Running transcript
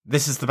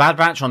This is The Bad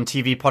Batch on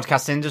TV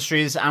Podcast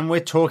Industries, and we're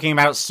talking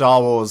about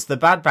Star Wars, The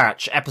Bad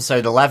Batch,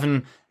 Episode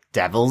 11,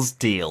 Devil's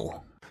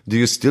Deal. Do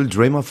you still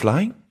dream of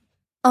flying?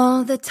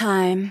 All the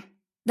time.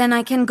 Then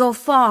I can go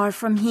far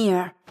from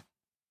here.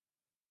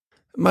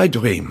 My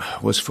dream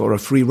was for a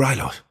free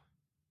Ryloth.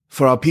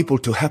 For our people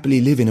to happily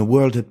live in a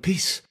world at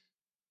peace.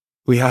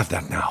 We have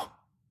that now.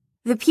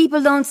 The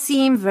people don't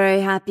seem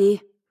very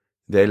happy.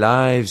 Their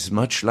lives,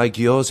 much like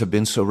yours, have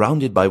been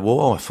surrounded by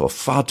war for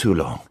far too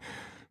long.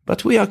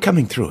 But we are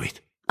coming through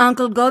it.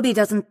 Uncle Gobi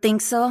doesn't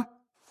think so.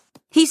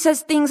 He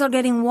says things are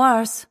getting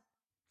worse.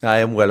 I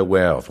am well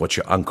aware of what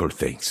your uncle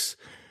thinks.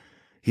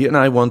 He and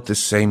I want the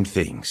same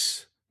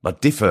things,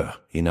 but differ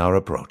in our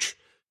approach.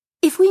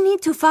 If we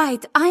need to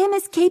fight, I am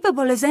as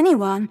capable as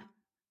anyone.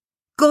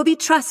 Gobi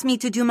trusts me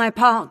to do my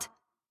part.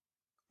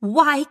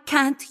 Why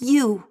can't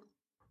you?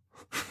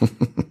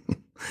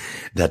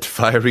 That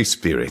fiery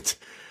spirit.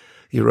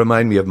 You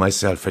remind me of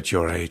myself at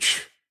your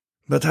age.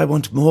 But I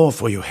want more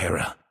for you,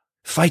 Hera.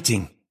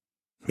 Fighting.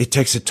 It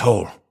takes a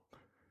toll.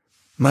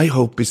 My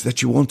hope is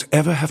that you won't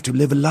ever have to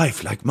live a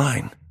life like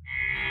mine.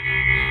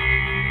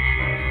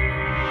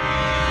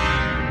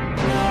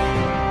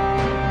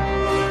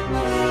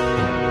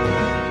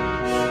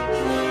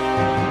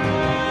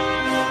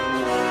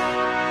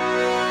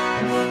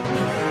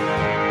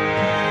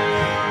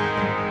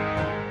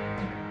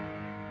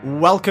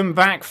 Welcome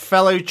back,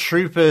 fellow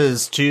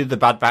troopers, to the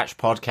Bad Batch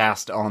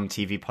podcast on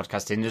TV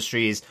Podcast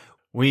Industries.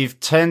 We've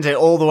turned it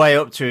all the way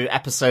up to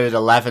episode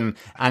 11,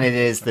 and it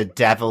is the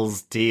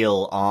Devil's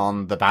Deal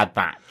on the Bad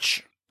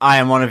Batch. I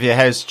am one of your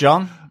hosts,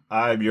 John.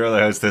 I'm your other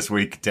host this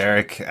week,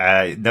 Derek.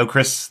 No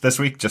Chris this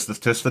week, just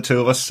the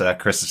two of us.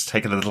 Chris is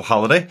taking a little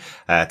holiday,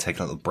 taking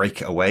a little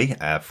break away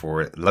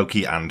for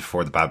Loki and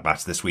for the Bad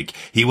Batch this week.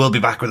 He will be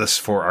back with us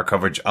for our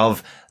coverage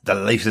of the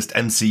latest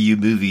MCU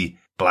movie,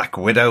 Black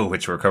Widow,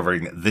 which we're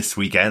covering this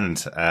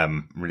weekend.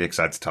 Really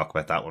excited to talk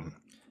about that one.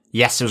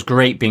 Yes, it was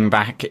great being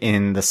back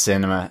in the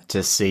cinema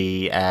to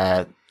see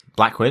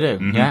Black Widow.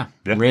 Mm-hmm. Yeah,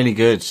 really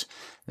good.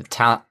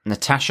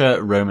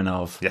 Natasha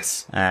Romanoff.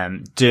 Yes.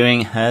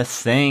 Doing her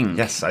thing.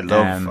 Yes, I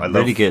love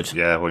really good.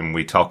 Yeah, when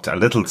we talked a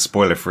little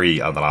spoiler free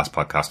on the last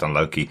podcast on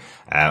Loki,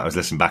 I was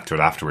listening back to it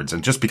afterwards,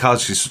 and just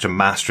because she's such a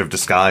master of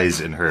disguise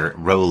in her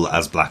role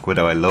as Black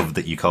Widow, I love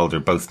that you called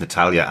her both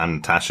Natalia and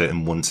Natasha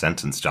in one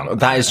sentence, John.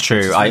 That is true.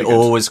 Really I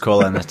always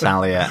call her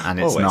Natalia, and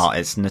it's not.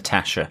 It's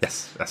Natasha.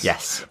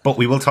 Yes. But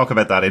we will talk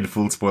about that in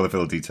full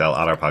spoiler-filled detail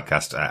on our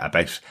podcast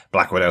about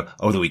Black Widow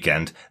over the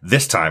weekend.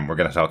 This time, we're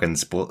going to talk in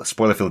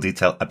spoiler-filled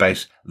detail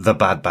about The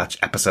Bad Batch,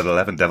 Episode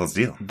 11, Devil's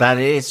Deal. That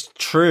is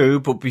true,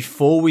 but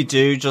before we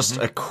do, just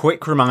a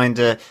quick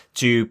reminder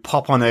to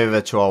pop on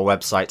over to our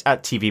website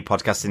at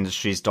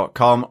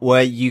tvpodcastindustries.com,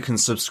 where you can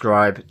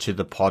subscribe to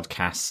the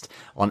podcast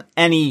on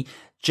any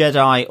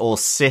Jedi or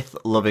Sith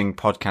loving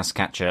podcast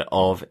catcher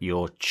of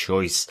your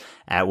choice.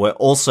 We're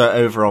also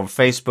over on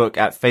Facebook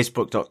at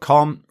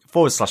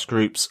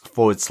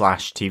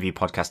facebook.com/groups/TV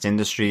Podcast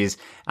Industries,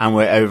 and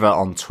we're over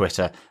on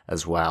Twitter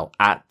as well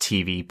at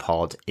TV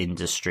Pod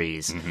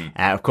Industries.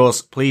 Of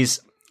course, please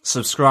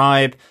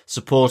subscribe,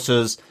 support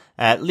us,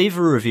 leave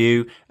a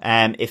review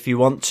if you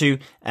want to.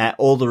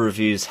 All the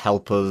reviews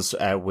help us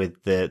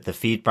with the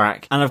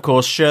feedback, and of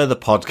course, share the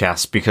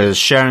podcast, because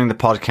sharing the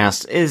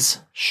podcast is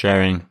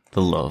sharing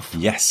the love.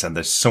 Yes, and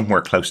there's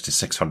somewhere close to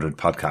 600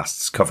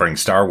 podcasts covering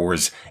Star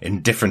Wars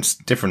in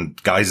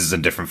different guises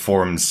and different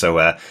forms.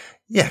 So,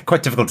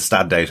 quite difficult to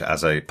stand out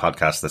as a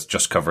podcast that's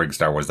just covering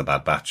Star Wars The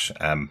Bad Batch.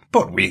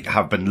 But we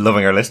have been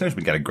loving our listeners.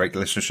 We get a great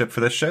listenership for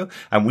this show,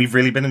 and we've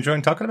really been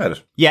enjoying talking about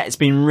it. Yeah, it's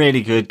been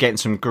really good, getting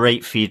some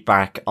great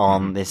feedback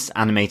on this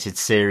animated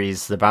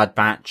series, The Bad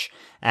Batch.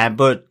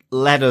 But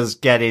let us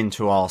get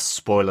into our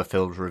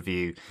spoiler-filled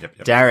review.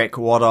 Yep. Derek,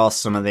 what are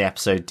some of the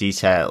episode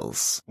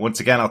details? Once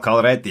again, I'll call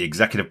it out. The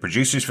executive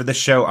producers for this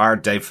show are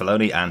Dave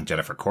Filoni and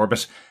Jennifer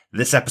Corbett.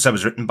 This episode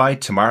was written by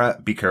Tamara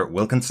Beaker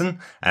Wilkinson.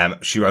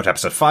 She wrote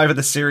episode 5 of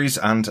this series,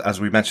 and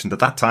as we mentioned at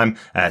that time,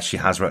 she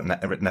has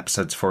written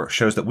episodes for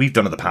shows that we've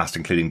done in the past,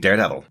 including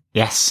Daredevil.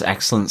 Yes,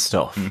 excellent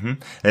stuff.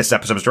 This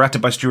episode was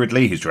directed by Stuart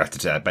Lee, who's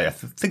directed I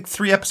think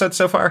 3 episodes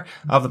so far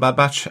of The Bad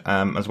Batch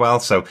as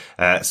well. So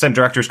same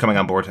directors coming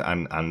on board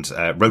and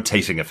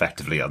rotating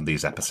effectively on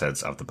these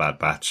episodes of The Bad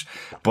Batch.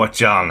 But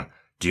John,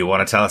 do you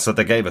want to tell us what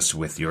they gave us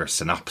with your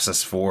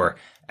synopsis for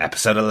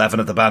episode 11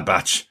 of The Bad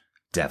Batch,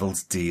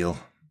 Devil's Deal?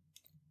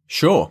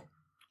 Sure.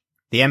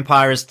 The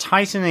Empire is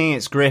tightening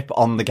its grip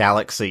on the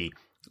galaxy.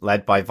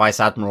 Led by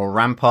Vice Admiral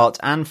Rampart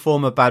and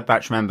former Bad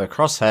Batch member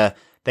Crosshair,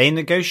 they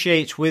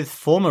negotiate with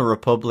former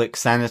Republic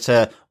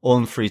Senator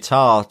Orn Free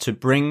Taa to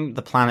bring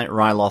the planet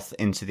Ryloth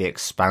into the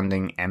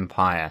expanding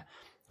Empire.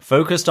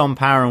 Focused on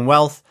power and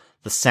wealth,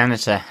 the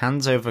Senator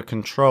hands over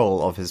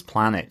control of his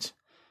planet.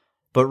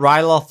 But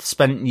Ryloth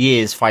spent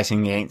years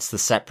fighting against the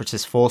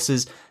Separatist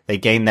forces. They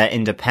gained their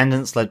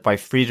independence led by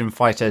freedom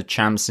fighter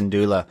Cham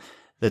Syndulla.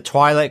 The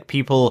Twi'lek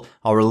people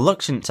are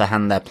reluctant to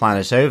hand their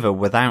planet over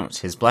without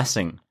his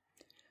blessing.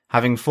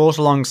 Having fought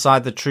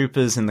alongside the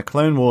troopers in the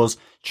Clone Wars,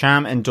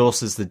 Cham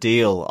endorses the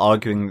deal,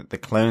 arguing that the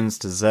clones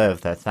deserve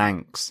their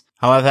thanks.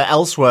 However,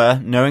 elsewhere,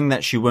 knowing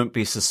that she won't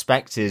be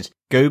suspected,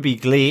 Gobi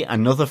Glee,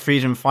 another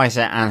freedom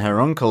fighter and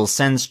her uncle,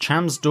 sends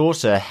Cham's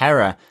daughter,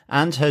 Hera,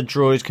 and her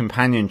droid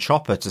companion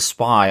Chopper to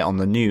spy on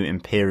the new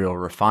Imperial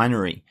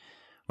refinery.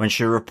 When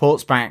she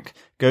reports back,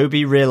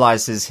 Gobi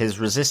realizes his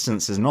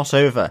resistance is not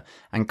over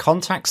and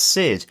contacts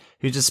Sid,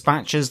 who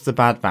dispatches the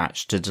Bad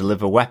Batch to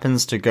deliver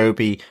weapons to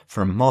Gobi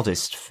for a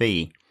modest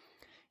fee.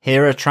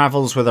 Hera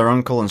travels with her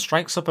uncle and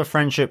strikes up a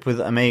friendship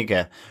with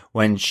Omega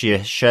when she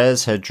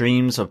shares her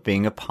dreams of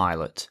being a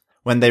pilot.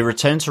 When they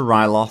return to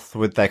Ryloth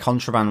with their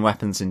contraband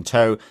weapons in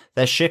tow,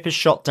 their ship is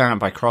shot down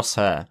by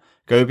Crosshair.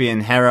 Gobi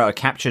and Hera are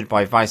captured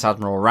by Vice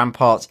Admiral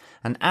Rampart,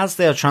 and as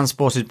they are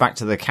transported back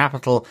to the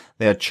capital,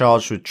 they are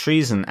charged with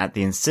treason at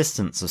the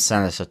insistence of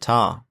Senator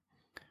Tarr.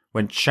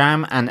 When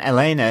Cham and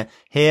Elena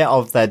hear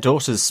of their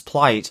daughter's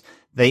plight,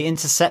 they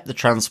intercept the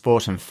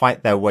transport and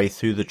fight their way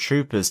through the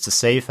troopers to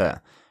save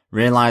her.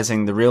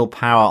 Realizing the real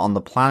power on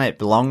the planet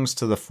belongs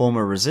to the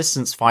former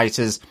resistance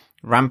fighters,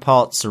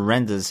 Rampart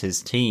surrenders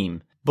his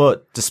team.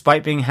 But,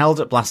 despite being held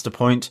at Blaster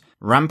Point,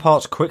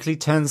 Rampart quickly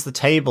turns the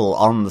table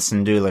on the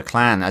Syndulla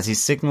clan as he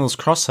signals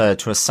Crosshair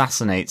to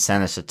assassinate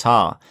Senator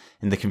Tarr.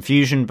 In the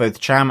confusion, both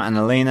Cham and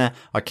Elena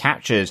are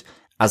captured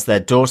as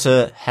their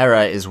daughter,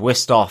 Hera, is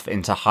whisked off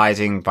into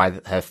hiding by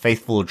her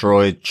faithful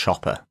droid,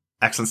 Chopper.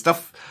 Excellent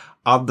stuff.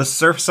 On the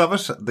surface of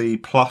it, the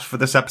plot for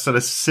this episode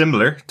is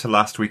similar to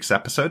last week's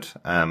episode.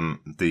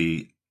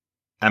 The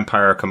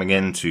Empire are coming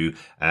in to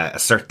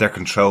assert their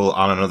control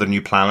on another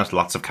new planet,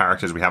 lots of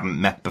characters we haven't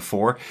met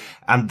before.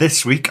 And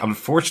this week,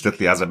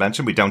 unfortunately, as I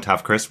mentioned, we don't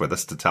have Chris with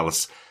us to tell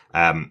us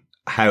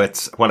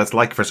what it's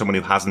like for someone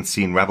who hasn't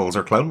seen Rebels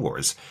or Clone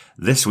Wars.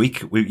 This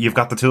week, you've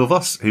got the two of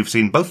us who've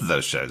seen both of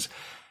those shows.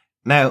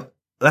 Now,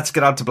 let's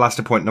get on to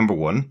Blaster Point number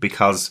 1,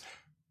 because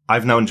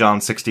I've known John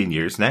 16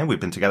 years now. We've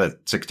been together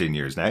 16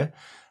 years now.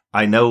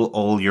 I know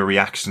all your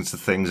reactions to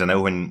things. I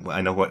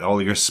know what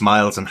all your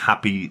smiles and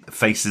happy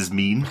faces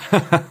mean.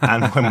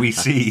 And when we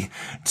see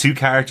two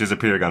characters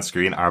appearing on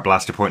screen, our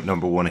Blaster Point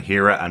number 1,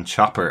 Hera and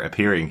Chopper,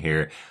 appearing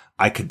here,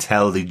 I could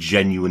tell the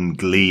genuine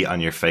glee on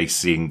your face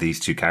seeing these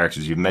two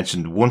characters. You've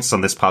mentioned once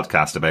on this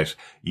podcast about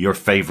your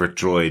favorite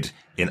droid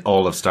in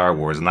all of Star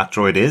Wars, and that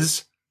droid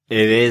is?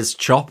 It is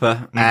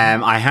Chopper.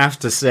 I have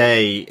to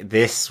say,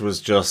 this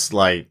was just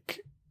like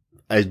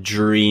a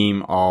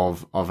dream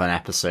of an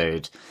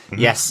episode.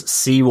 Yes,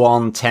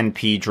 C1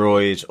 10p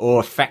droid, or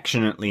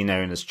affectionately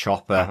known as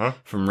Chopper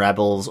from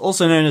Rebels,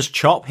 also known as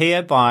Chop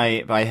here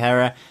by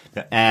Hera,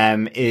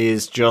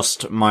 is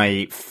just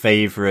my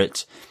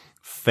favorite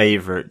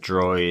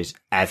droid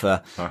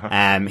ever.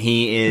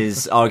 He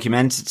is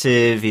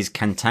argumentative, he's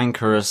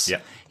cantankerous,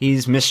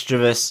 he's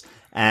mischievous,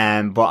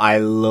 but I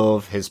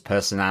love his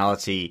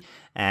personality.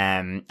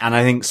 And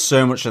I think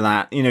so much of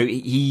that,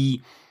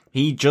 he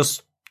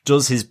just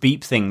does his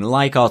beep thing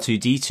like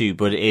R2-D2,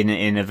 but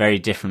in a very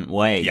different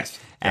way. Yes.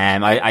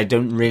 I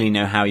don't really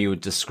know how you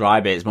would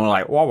describe it. It's more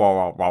like wah wah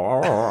wah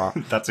wah wah.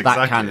 That's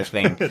exactly that kind of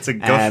thing. It's a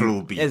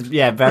guttural beep.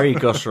 Very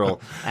guttural.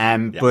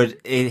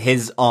 But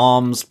his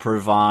arms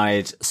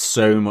provide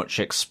so much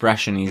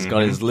expression. He's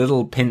got his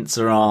little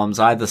pincer arms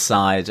either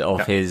side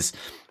of his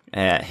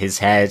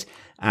head,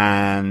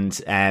 and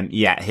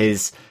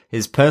his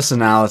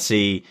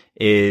personality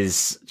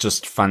is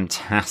just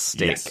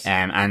fantastic,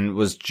 and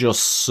was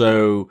just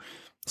so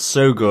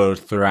good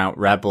throughout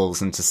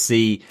Rebels, and to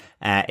see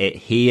it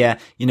here,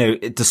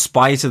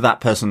 despite of that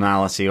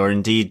personality, or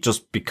indeed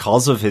just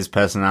because of his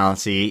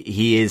personality,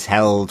 he is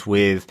held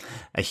with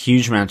a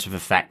huge amount of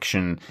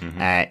affection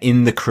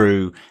in the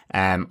crew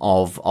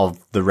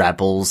of the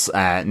Rebels,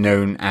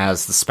 known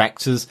as the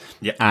Spectres,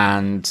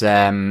 and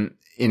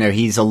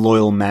he's a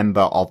loyal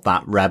member of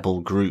that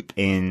rebel group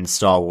in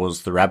Star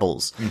Wars The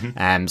Rebels.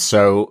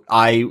 So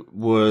I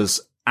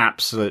was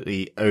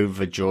absolutely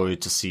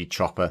overjoyed to see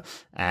Chopper.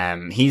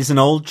 He's an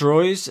old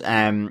droid,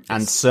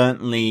 and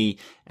certainly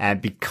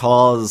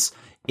because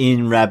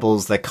in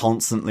Rebels they're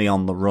constantly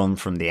on the run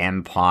from the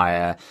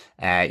Empire,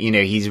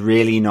 he's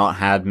really not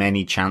had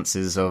many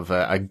chances of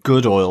a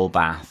good oil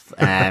bath,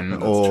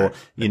 or,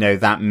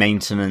 that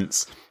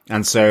maintenance.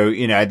 And so,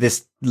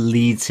 this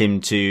leads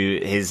him to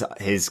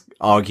his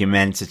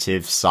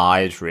argumentative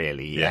side,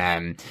 really.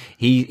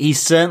 He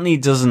certainly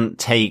doesn't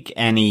take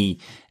any,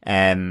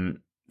 BS,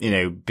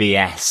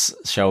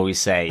 shall we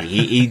say.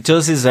 He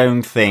does his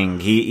own thing.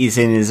 He's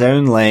in his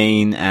own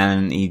lane,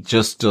 and he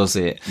just does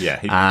it.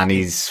 And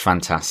he's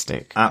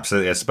fantastic.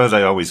 Absolutely. I suppose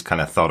I always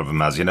kind of thought of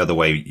him as, the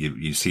way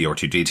you see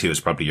R2-D2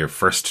 is probably your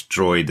first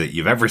droid that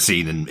you've ever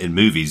seen in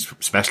movies,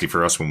 especially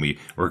for us when we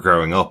were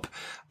growing up.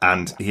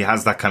 And he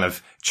has that kind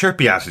of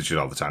chirpy attitude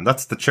all the time.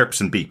 That's the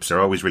chirps and beeps are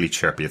always really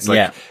chirpy. It's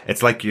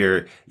like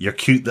your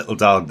cute little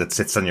dog that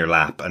sits on your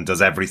lap and does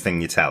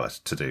everything you tell it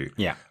to do.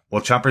 Yeah.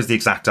 Well, Chopper's the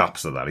exact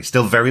opposite of that. He's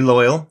still very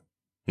loyal.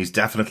 He's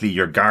definitely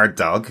your guard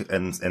dog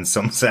in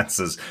some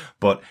senses,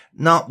 but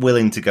not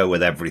willing to go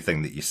with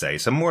everything that you say.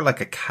 So more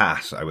like a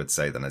cat, I would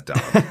say, than a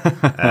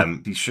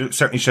dog. He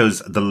certainly shows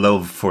the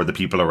love for the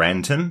people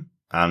around him.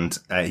 And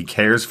he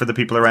cares for the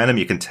people around him.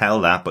 You can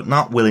tell that, but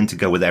not willing to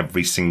go with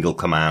every single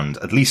command,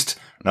 at least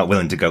not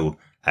willing to go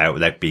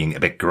without being a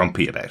bit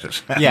grumpy about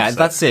it. Yeah,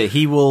 that's it.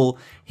 He will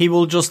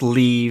just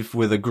leave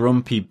with a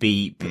grumpy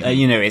beep.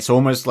 It's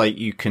almost like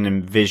you can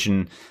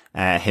envision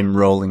him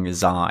rolling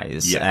his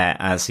eyes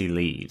as he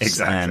leaves.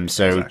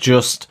 Exactly.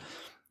 Just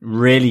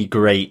really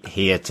great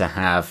here to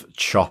have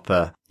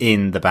Chopper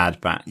in the Bad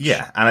Batch.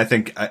 Yeah, and I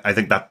think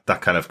that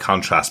kind of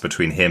contrast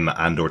between him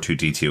and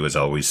R2-D2 is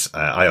always,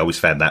 I always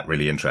found that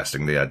really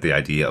interesting, the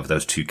idea of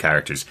those two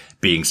characters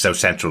being so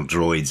central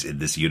droids in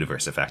this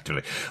universe,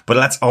 effectively. But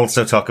let's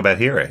also talk about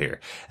Hera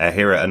here.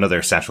 Hera,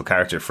 another central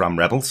character from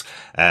Rebels,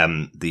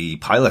 the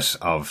pilot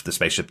of the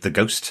spaceship, the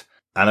Ghost,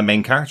 and a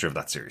main character of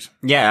that series.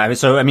 Yeah,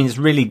 so, it's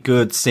really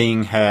good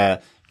seeing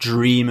her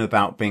dream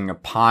about being a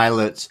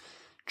pilot,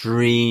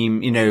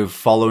 dream,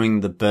 following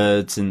the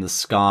birds in the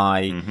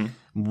sky,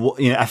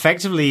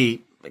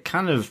 effectively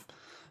kind of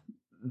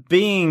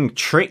being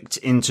tricked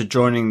into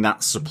joining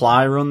that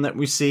supply run that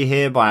we see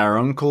here by our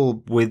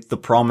uncle with the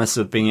promise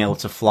of being able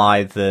to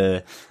fly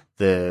the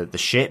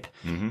ship.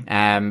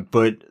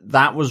 But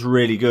that was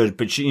really good.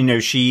 But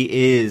she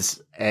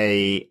is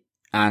an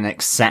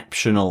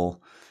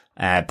exceptional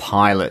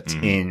pilot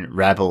in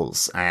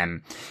Rebels,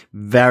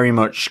 very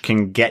much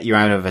can get you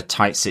out of a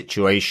tight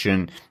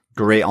situation.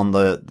 Great on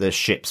the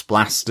ship's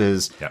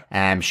blasters.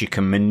 She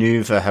can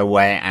maneuver her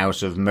way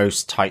out of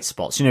most tight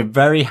spots.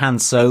 Very Han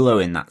Solo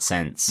in that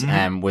sense,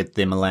 with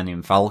the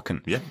Millennium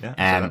Falcon.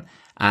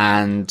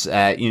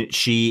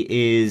 She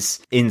is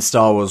in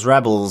Star Wars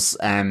Rebels,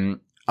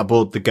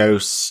 aboard the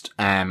Ghost,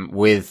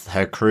 with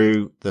her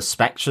crew, the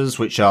Spectres,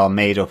 which are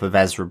made up of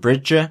Ezra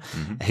Bridger,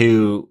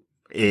 who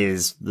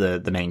is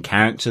the main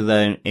character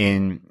there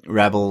in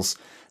Rebels.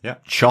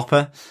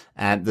 Chopper,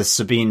 there's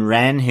Sabine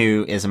Wren,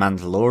 who is a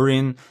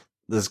Mandalorian.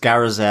 There's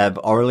Garazeb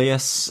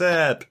Orleus.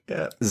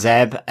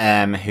 Zeb,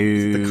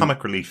 who... the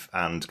comic relief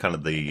and kind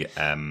of the...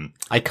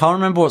 I can't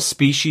remember what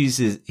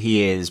species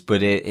he is,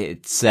 but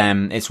it's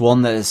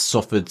one that has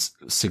suffered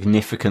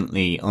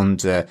significantly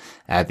under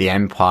the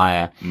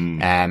Empire.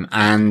 And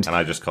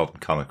I just called him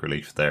comic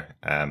relief there.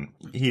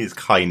 He is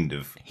kind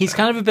of... He's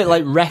kind of a bit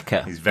like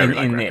Wrecker. He's very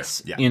like in Wrecker.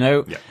 this,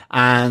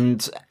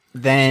 And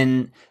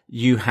then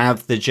you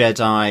have the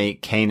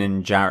Jedi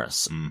Kanan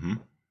Jarrus.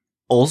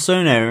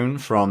 Also known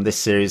from this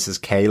series as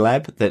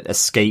Caleb, that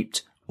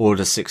escaped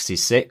Order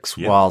 66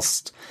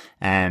 whilst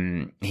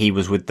he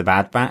was with the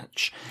Bad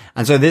Batch.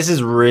 And so this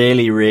is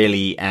really,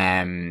 really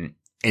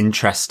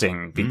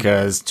interesting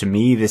because to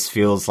me this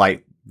feels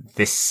like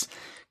this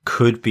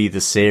could be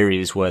the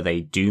series where they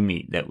do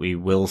meet, that we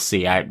will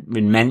see. I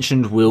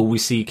mentioned, will we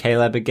see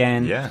Caleb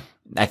again? Yeah.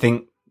 I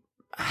think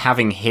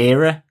having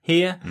Hera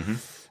here,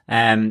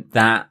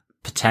 that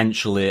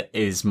potential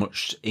is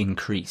much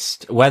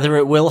increased. Whether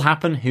it will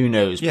happen, who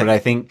knows? But I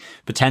think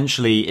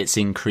potentially it's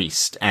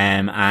increased.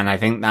 And I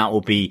think that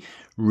will be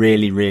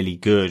really, really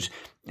good.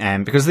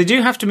 Because they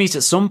do have to meet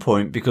at some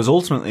point, because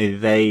ultimately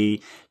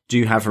they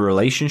do have a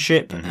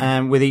relationship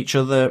with each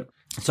other.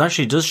 So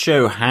actually it does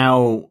show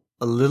how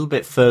a little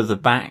bit further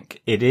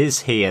back it is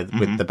here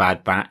with the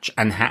Bad Batch,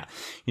 and how,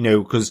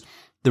 because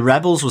the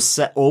Rebels was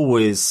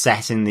always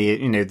set in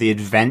the, the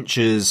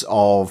adventures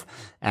of,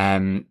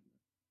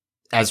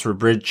 Ezra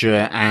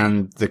Bridger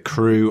and the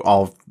crew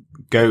of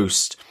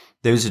Ghost.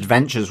 Those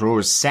adventures were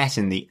always set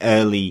in the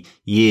early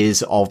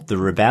years of the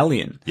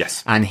rebellion.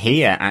 Yes. And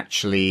here,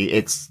 actually,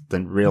 it's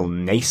the real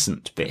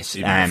nascent bit.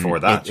 Even before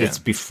that, It's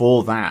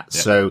before that.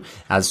 Yeah. So,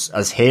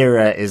 as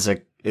Hera is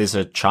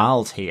a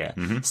child here,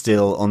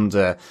 still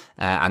under,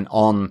 and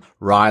on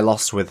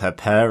Rylos with her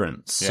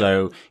parents. Yeah.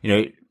 So,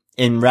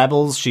 in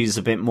Rebels, she's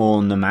a bit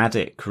more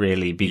nomadic,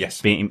 really,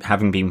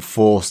 having been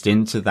forced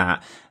into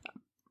that.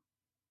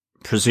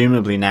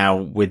 Presumably now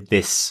with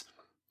this,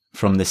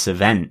 from this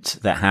event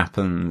that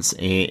happens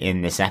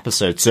in this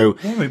episode. So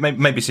we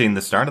may be seeing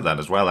the start of that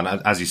as well. And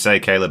as you say,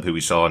 Caleb, who we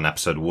saw in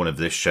episode 1 of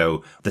this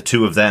show, the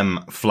two of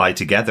them fly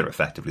together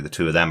effectively. The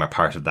two of them are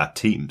part of that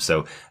team.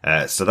 So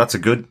that's a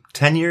good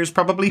 10 years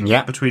probably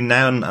between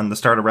now and the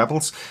start of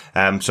Rebels.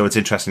 So it's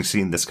interesting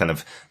seeing this kind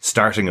of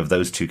starting of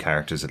those two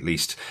characters at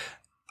least.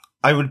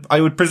 I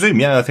would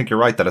presume, I think you're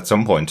right, that at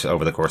some point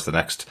over the course of the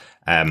next,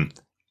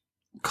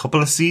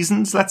 couple of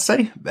seasons, let's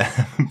say,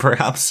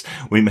 perhaps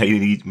we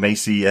may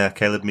see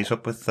Caleb meet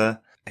up with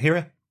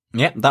Hera.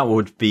 Yeah, that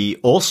would be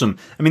awesome.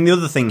 I mean, the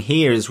other thing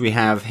here is we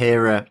have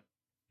Hera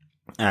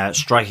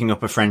striking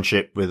up a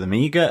friendship with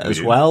Omega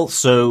as well.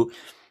 So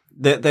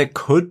there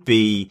could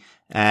be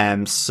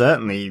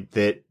certainly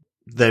that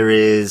there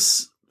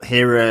is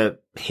Hera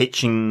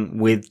hitching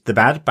with the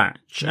Bad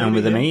Batch and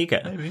with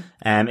Omega. Maybe.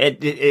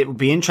 It would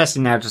be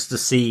interesting now just to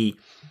see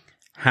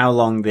how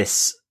long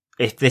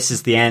if this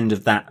is the end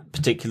of that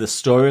particular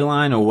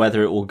storyline, or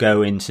whether it will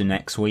go into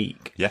next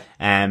week. Yeah.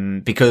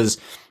 Because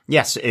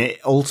yes,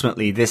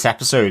 ultimately this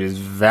episode is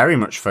very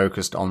much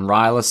focused on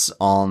Rylos,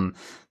 on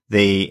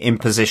the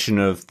imposition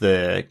of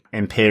the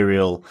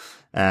Imperial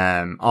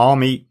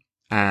army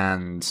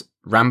and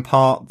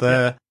Rampart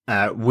there.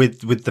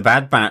 with the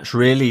Bad Batch,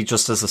 really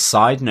just as a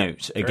side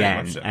note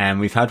again, much so. and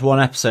we've had one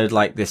episode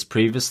like this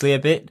previously a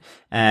bit.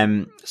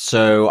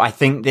 So I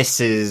think this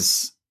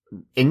is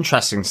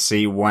interesting to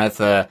see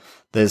whether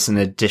there's an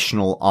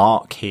additional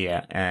arc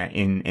here,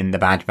 in the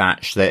Bad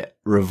Batch that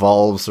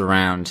revolves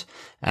around,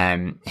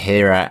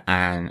 Hera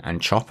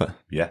and Chopper.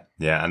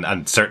 Yeah,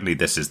 and certainly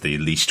this is the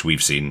least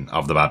we've seen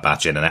of the Bad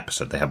Batch in an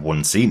episode. They have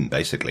one scene,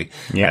 basically,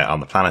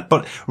 on the planet.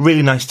 But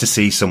really nice to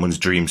see someone's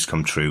dreams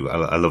come true.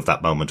 I love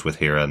that moment with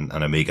Hera and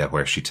Omega,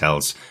 where she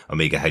tells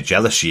Omega how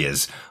jealous she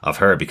is of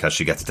her because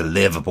she gets to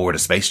live aboard a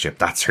spaceship.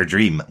 That's her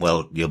dream.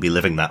 Well, you'll be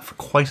living that for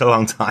quite a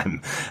long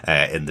time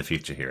in the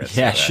future, Hera.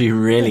 Yeah, So, she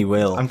really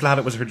will. I'm glad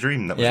it was her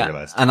dream that was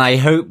realised. And I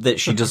hope that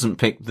she doesn't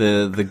pick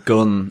the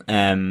gun,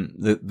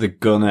 the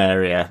gun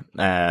area,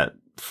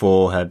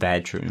 for her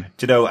bedroom.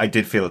 Do you know, I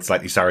did feel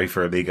slightly sorry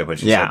for Omega when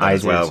she said that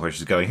as well, where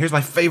she's going, here's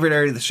my favourite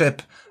area of the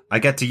ship. I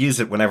get to use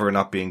it whenever we're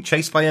not being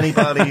chased by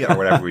anybody or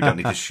whenever we don't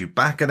need to shoot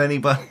back at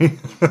anybody.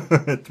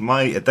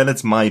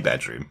 It's my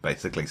bedroom,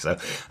 basically. So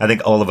I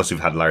think all of us who've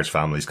had large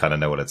families kind of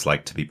know what it's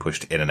like to be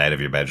pushed in and out of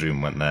your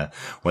bedroom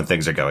when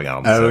things are going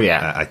on. Oh, so,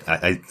 yeah.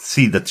 I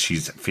see that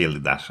she's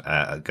feeling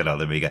that, good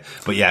old Omega.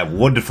 But yeah,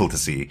 wonderful to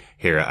see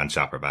Hera and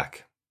Chopper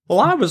back. Well,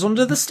 I was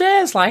under the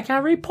stairs like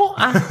Harry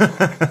Potter.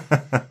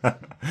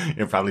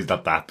 You're probably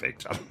not that big,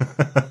 John.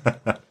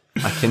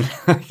 I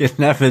can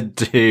never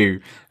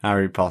do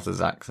Harry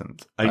Potter's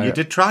accent. You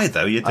did try,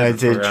 though. You did. I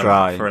did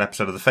try for an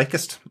episode of The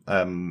Fakest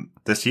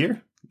this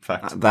year. In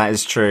fact, that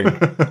is true.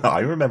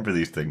 I remember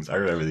these things.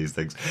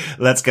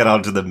 Let's get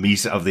on to the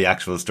meat of the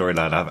actual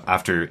storyline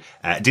after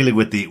dealing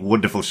with the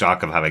wonderful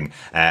shock of having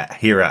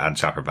Hera and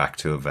Chopper back,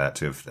 two of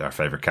our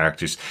favourite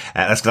characters.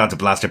 Let's get on to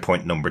blaster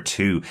point number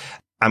 2.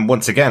 And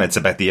once again, it's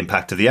about the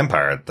impact of the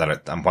Empire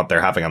and what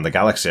they're having on the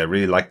galaxy. I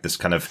really like this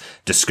kind of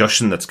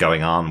discussion that's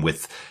going on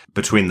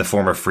between the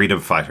former freedom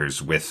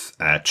fighters, with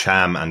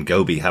Cham and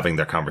Gobi having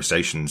their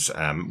conversations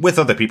with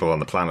other people on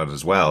the planet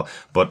as well.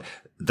 But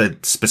the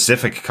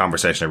specific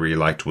conversation I really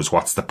liked was,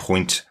 what's the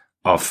point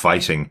of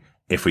fighting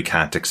if we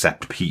can't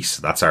accept peace?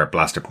 That's our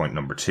blaster point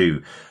number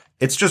 2.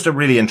 It's just a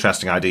really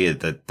interesting idea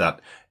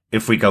that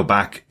if we go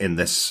back in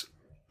this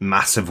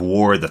massive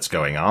war that's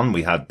going on,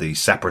 we had the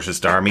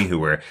Separatist army who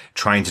were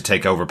trying to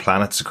take over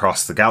planets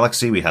across the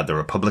galaxy. We had the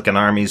Republican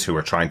armies who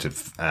were trying to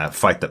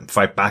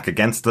fight back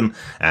against them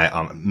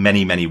on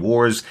many, many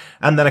wars.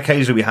 And then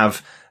occasionally we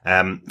have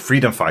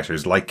freedom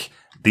fighters like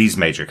these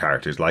major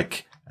characters,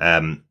 like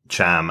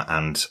Cham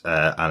and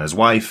his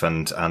wife,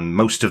 and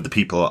most of the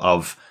people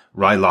of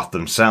Ryloth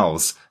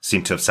themselves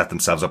seem to have set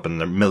themselves up in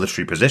their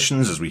military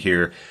positions, as we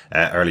hear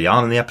early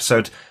on in the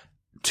episode,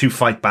 to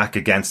fight back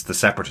against the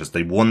Separatists.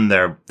 They won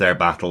their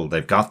battle.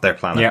 They've got their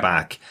planet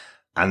back.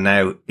 And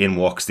now in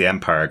walks the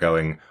Empire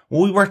going,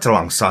 well, we worked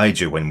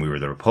alongside you when we were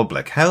the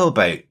Republic. How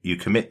about you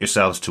commit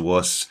yourselves to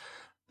us?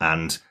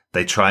 And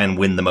they try and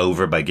win them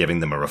over by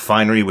giving them a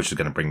refinery, which is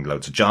going to bring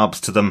loads of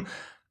jobs to them.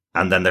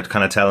 And then they're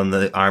kind of telling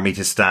the army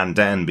to stand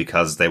down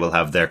because they will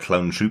have their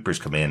clone troopers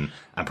come in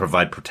and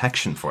provide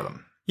protection for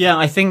them. Yeah,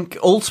 I think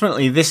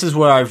ultimately this is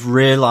where I've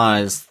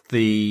realised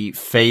the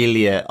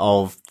failure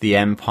of the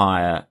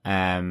Empire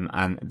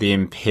and the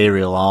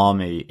Imperial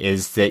Army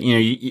is that,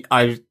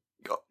 I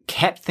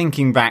kept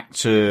thinking back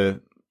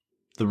to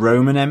the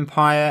Roman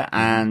Empire,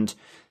 and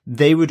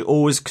they would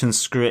always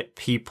conscript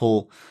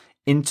people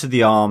into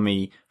the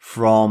army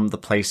from the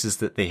places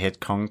that they had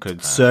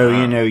conquered. So,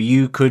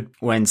 you could,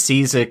 when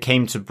Caesar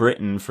came to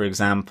Britain, for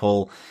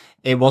example,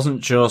 it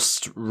wasn't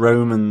just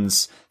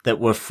Romans that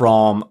were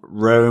from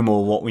Rome,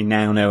 or what we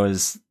now know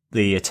as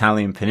the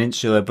Italian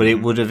Peninsula, but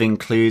it would have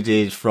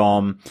included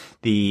from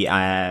the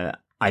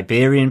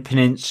Iberian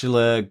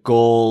Peninsula,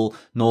 Gaul,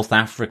 North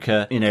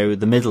Africa,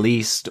 the Middle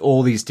East,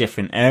 all these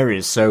different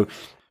areas. So,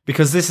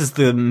 because this is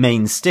the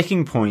main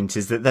sticking point,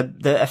 is that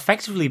they're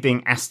effectively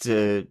being asked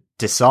to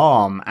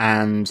disarm,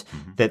 and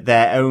that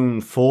their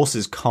own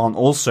forces can't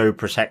also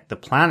protect the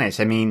planet.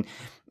 I mean,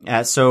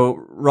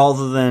 so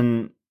rather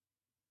than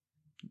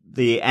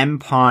the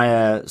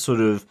Empire sort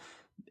of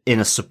in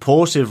a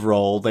supportive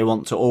role, they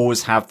want to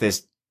always have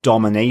this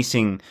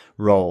dominating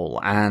role.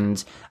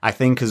 And I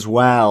think as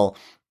well,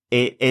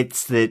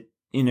 it's that,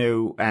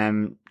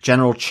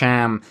 General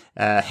Cham,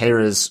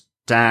 Hera's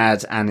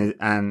dad,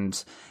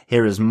 and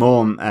Hera's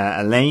mum,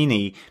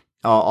 Eleni,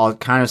 are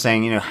kind of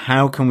saying,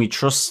 how can we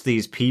trust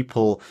these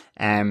people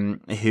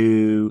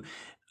who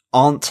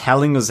aren't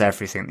telling us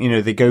everything?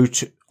 They go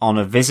on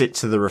a visit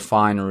to the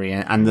refinery,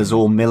 and there's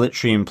all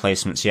military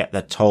emplacements, yet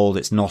they're told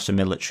it's not a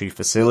military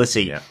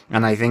facility. Yeah.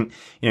 And I think,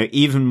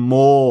 even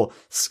more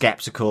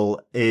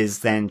skeptical is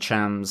then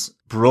Cham's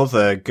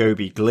brother,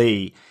 Gobi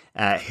Glee,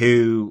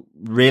 who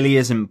really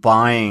isn't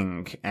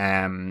buying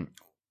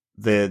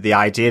the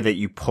idea that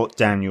you put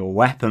down your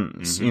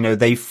weapons.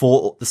 They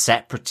fought the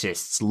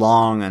Separatists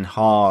long and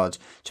hard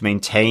to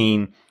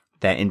maintain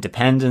their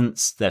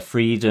independence, their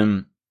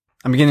freedom.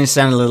 I'm beginning to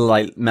sound a little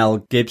like Mel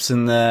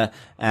Gibson there,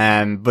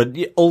 but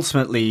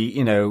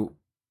ultimately,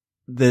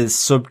 there's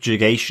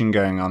subjugation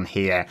going on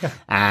here. Yeah.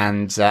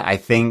 And I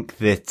think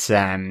that,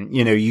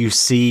 you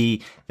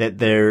see that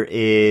there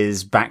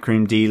is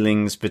backroom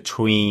dealings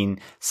between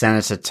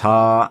Senator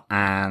Tarr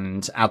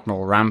and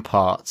Admiral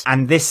Rampart.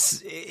 And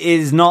this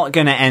is not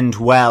going to end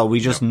well. We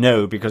just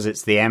know because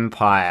it's the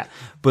Empire.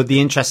 But the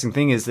interesting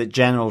thing is that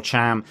General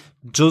Cham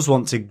does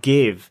want to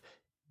give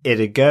it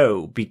a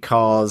go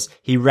because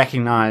he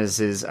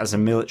recognizes as a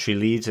military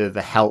leader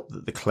the help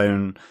that the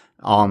clone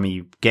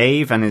army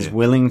gave and is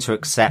willing to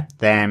accept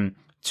them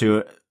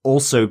to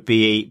also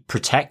be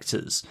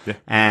protectors. Yeah.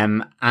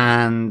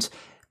 And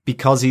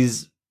because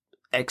he's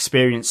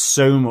experienced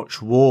so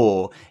much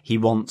war, he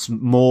wants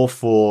more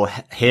for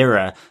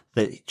Hera,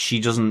 that she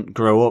doesn't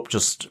grow up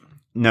just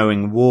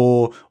knowing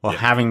war or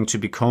having to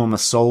become a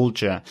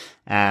soldier,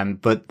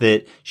 but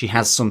that she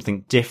has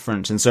something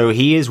different. And so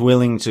he is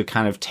willing to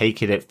kind of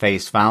take it at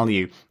face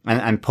value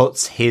and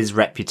puts his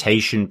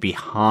reputation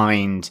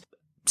behind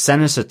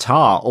Senator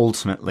Tarr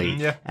ultimately,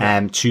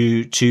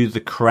 to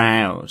the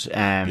crowd,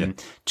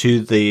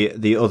 to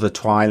the other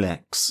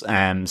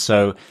Twi'leks.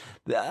 So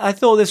I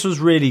thought this was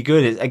really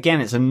good.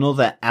 It's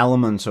another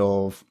element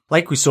of,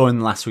 like we saw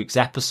in last week's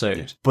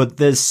episode, but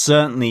there's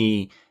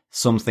certainly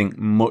something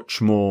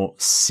much more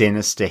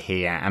sinister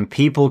here. And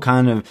people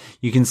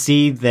you can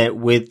see that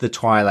with the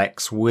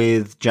Twi'leks,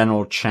 with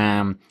General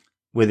Cham,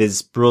 with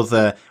his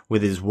brother,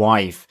 with his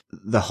wife,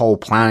 the whole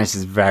planet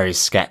is very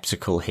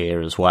skeptical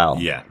here as well.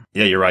 Yeah,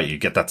 you're right. You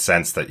get that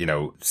sense that,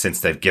 since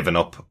they've given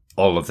up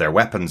all of their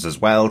weapons as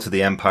well to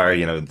the Empire,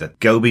 that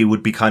Gobi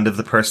would be kind of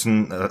the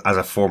person, as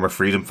a former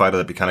freedom fighter,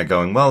 that'd be kind of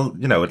going, well,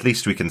 at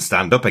least we can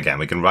stand up again.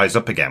 We can rise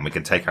up again. We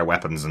can take our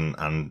weapons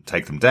and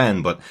take them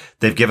down. But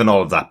they've given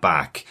all of that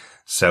back.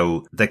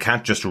 So they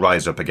can't just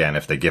rise up again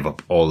if they give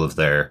up all of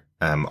their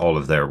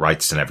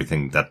rights and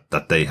everything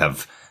that they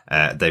have,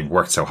 they've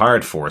worked so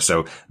hard for.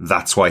 So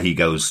that's why he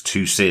goes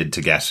to Sid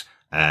to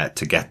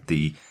get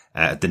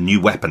the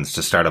new weapons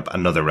to start up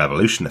another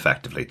revolution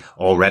effectively.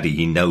 Already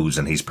he knows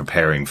and he's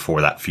preparing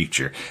for that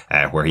future,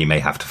 where he may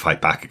have to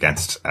fight back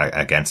against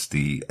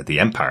the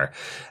Empire.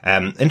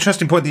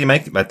 Interesting point that you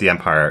make about the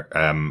Empire,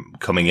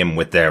 coming in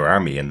with their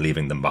army and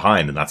leaving them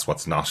behind. And that's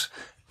what's not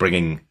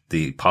bringing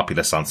the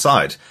populace on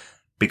side,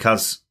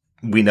 because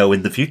we know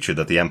in the future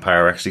that the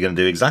Empire are actually going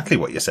to do exactly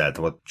what you said.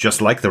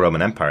 Just like the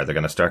Roman Empire, they're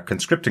going to start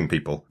conscripting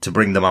people to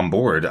bring them on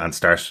board and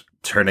start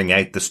turning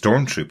out the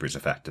stormtroopers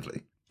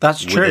effectively.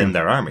 That's true. Within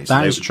their armies.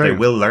 That is true. They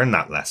will learn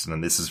that lesson.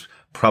 And this is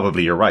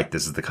probably, you're right,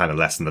 this is the kind of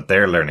lesson that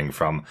they're learning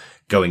from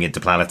going into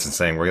planets and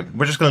saying,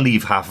 we're just going to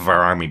leave half of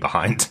our army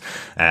behind,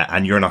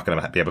 and you're not going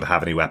to be able to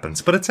have any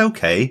weapons. But it's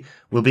okay.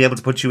 We'll be able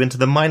to put you into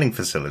the mining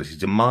facility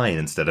to mine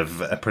instead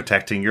of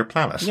protecting your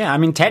planet. Yeah, I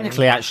mean,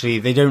 technically, actually,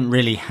 they don't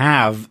really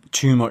have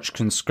too much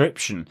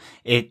conscription.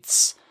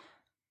 It's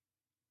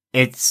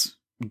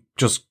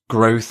just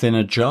growth in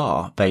a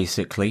jar,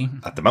 basically.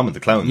 At the moment, the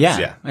clones,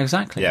 yeah.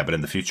 Exactly. Yeah, but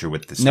in the future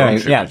with the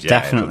stormtroopers,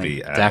 definitely.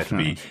 It'll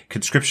be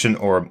conscription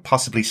or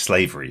possibly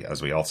slavery,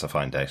 as we also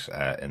find out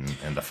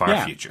in the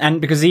far future.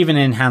 And because even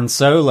in Han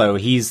Solo,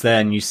 he's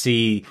there and you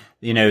see,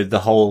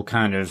 the whole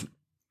kind of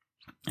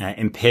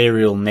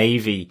Imperial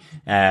Navy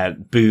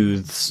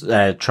booths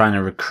trying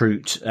to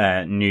recruit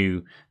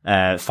new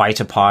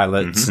fighter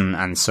pilots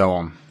and so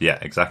on. Yeah,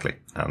 exactly.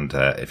 And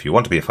if you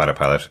want to be a fighter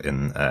pilot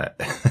in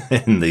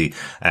the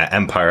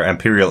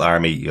Imperial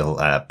Army, you'll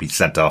be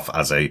sent off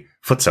as a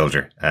foot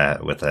soldier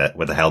with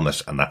a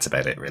helmet, and that's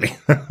about it, really.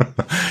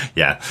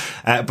 Yeah,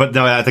 but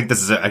no, I think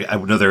this is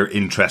another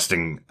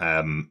interesting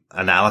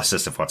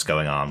analysis of what's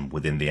going on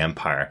within the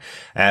Empire.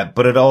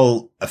 But it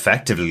all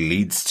effectively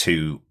leads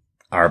to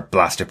our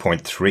Blaster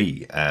Point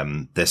 3,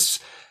 this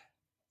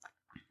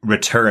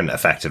return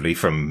effectively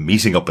from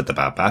meeting up with the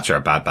Bad Batch,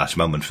 our Bad Batch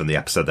moment from the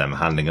episode, them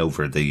handing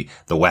over the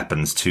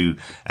weapons to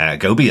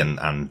Gobi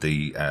and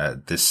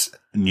this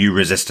new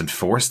resistant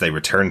force. They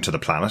return to the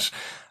planet.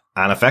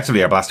 And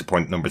effectively, our Blaster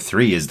Point number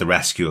 3 is the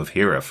rescue of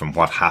Hera from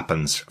what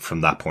happens from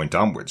that point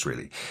onwards,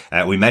 really.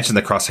 We mentioned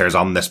the Crosshair's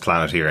on this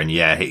planet here, and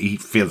he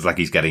feels like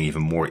he's getting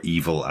even more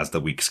evil as the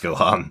weeks go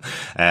on.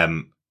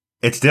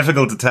 It's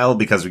difficult to tell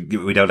because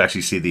we don't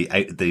actually see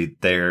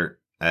their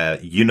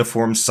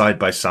uniforms side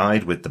by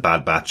side with the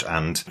Bad Batch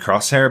and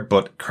Crosshair,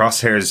 but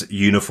Crosshair's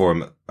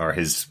uniform, or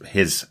his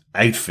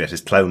outfit,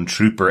 his clone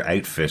trooper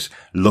outfit,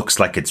 looks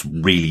like it's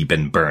really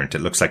been burnt. It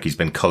looks like he's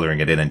been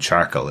colouring it in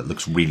charcoal. It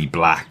looks really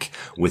black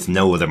with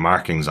no other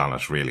markings on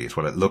it, really, is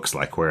what it looks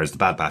like. Whereas the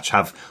Bad Batch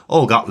have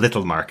all got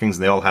little markings,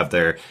 and they all have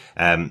their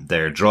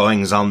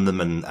drawings on them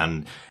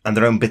and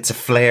their own bits of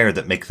flair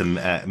that make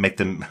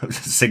them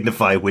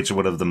signify which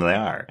one of them they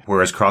are.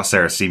 Whereas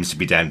Crosshair seems to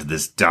be down to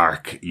this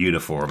dark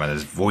uniform, and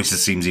his voice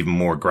seems even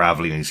more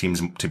gravelly, and he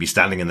seems to be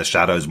standing in the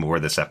shadows more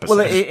this episode.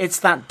 Well, it's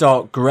that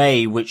dark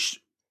grey, which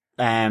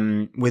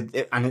and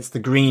it's the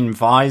green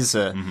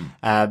visor,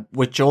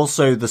 which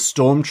also the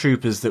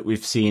stormtroopers that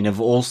we've seen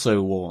have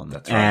also worn.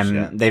 That's right,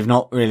 yeah. They've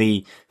not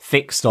really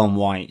fixed on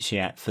white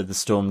yet for the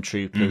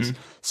stormtroopers.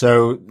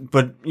 So,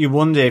 but you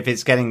wonder if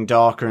it's getting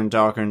darker and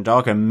darker and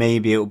darker,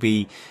 maybe it'll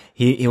be,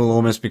 he will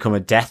almost become a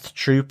death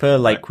trooper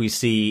like we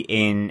see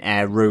in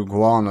Rogue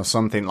One or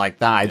something like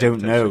that. I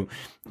don't know.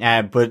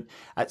 But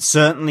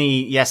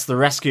certainly, yes, the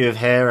rescue of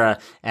Hera,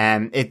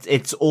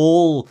 it's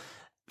all,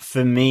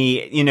 for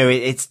me, you know,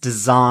 it's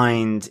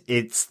designed,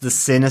 it's the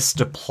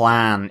sinister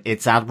plan,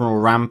 it's Admiral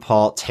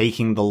Rampart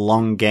taking the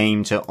long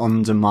game to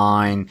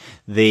undermine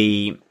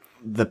the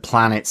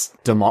planet's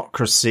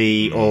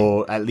democracy,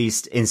 or at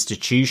least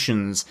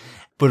institutions.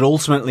 But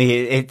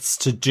ultimately, it's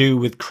to do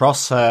with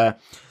Crosshair,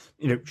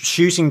 you know,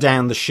 shooting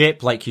down the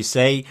ship, like you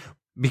say,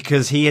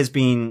 because he has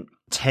been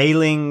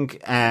tailing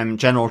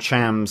General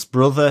Cham's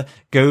brother,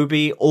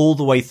 Gobi, all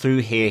the way through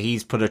here.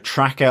 He's put a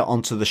tracker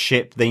onto the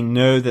ship. They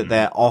know that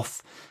they're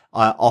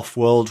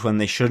off-world when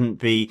they shouldn't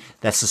be.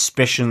 Their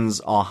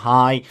suspicions are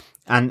high.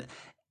 And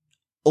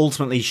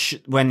ultimately,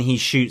 when he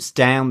shoots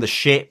down the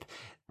ship,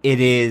 it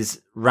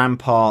is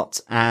Rampart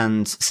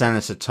and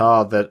Senator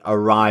Tarr that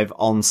arrive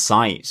on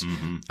site.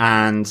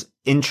 And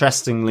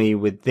interestingly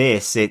with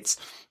this, it's,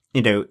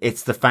 you know,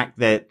 it's the fact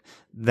that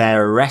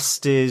they're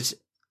arrested,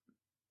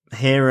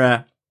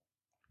 Hera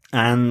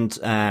and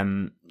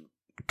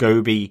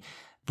Gobi,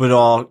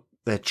 but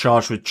they're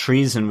charged with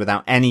treason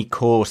without any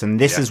court. And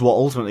this is what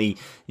ultimately,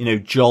 you know,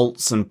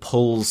 jolts and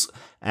pulls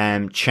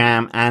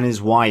Cham and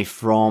his wife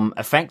from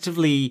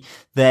effectively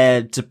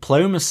their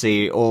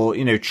diplomacy, or,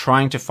 you know,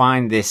 trying to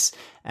find this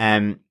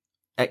or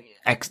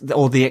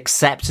the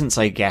acceptance,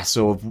 I guess,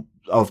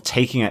 of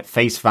taking at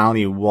face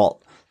value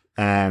what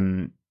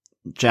Admiral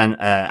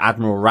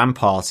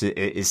Rampart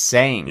is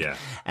saying.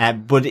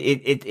 But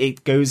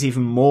it goes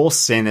even more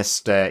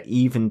sinister,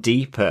 even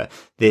deeper,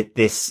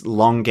 this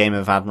long game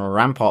of Admiral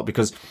Rampart,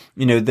 because,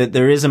 you know,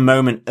 there is a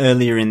moment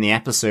earlier in the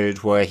episode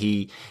where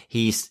he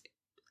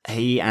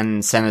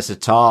and Senator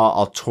Tarr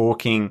are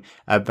talking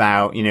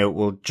about, you know,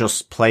 we'll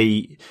just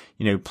play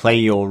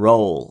your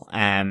role,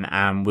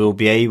 and we'll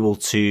be able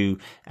to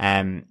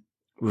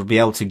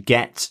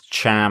get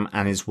Cham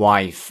and his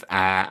wife,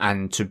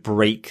 and to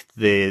break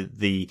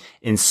the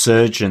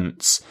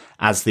insurgents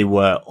as they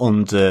were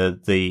under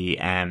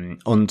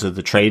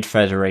the Trade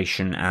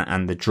Federation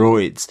and the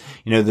droids.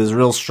 You know, there's a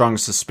real strong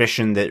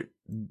suspicion that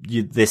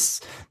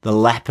the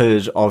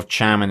Leopard of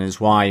Cham and his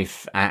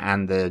wife,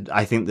 and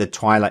I think the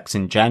Twi'leks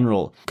in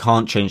general,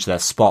 can't change their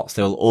spots.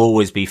 They'll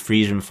always be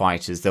freedom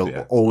fighters.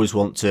 They'll always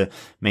want to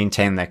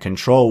maintain their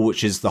control,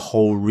 which is the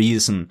whole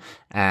reason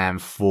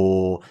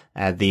for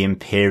the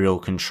Imperial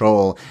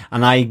control.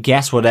 And I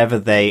guess whatever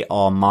they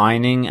are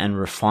mining and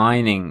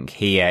refining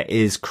here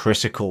is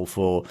critical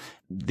for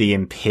the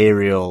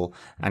Imperial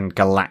and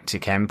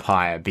Galactic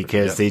Empire,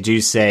 because they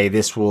do say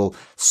this will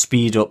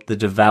speed up the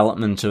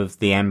development of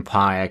the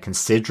Empire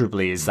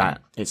considerably. Is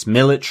that it's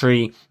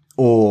military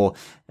or,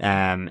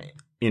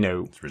 you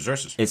know,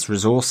 it's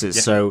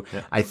resources. So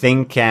I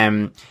think,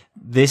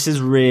 this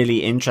is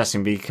really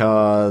interesting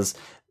because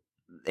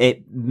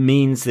it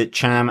means that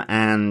Cham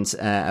and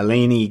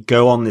Eleni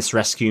go on this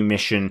rescue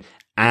mission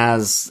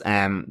as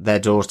their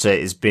daughter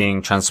is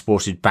being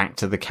transported back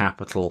to the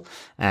capital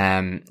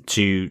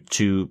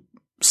to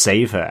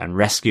save her and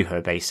rescue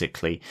her,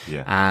 basically.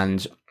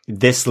 And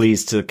this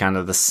leads to kind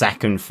of the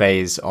second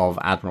phase of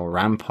Admiral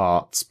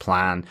Rampart's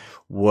plan,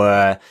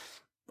 where,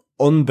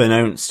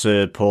 unbeknownst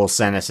to poor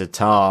Senator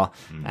Tarr,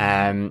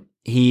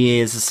 he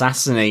is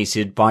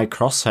assassinated by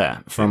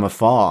Crosshair from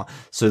afar,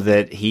 so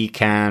that he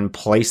can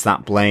place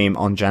that blame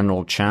on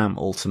General Cham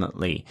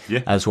ultimately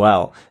as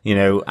well. You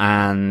know,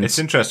 and it's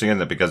interesting,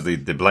 isn't it? Because the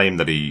blame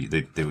that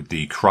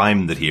the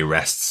crime that he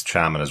arrests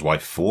Cham and his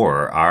wife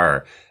for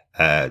are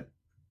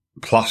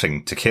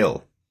plotting to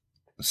kill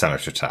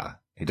Senator Tarr.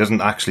 He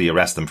doesn't actually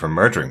arrest them for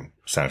murdering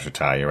Senator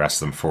Tarr. He arrests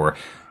them for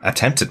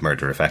attempted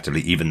murder,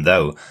 effectively, even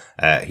though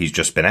he's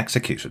just been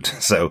executed.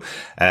 So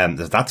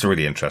that's a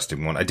really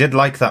interesting one. I did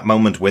like that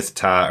moment with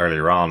Tarr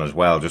earlier on as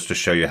well, just to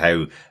show you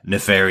how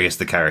nefarious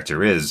the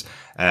character is,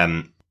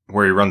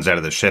 where he runs out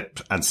of the ship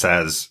and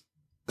says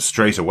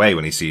straight away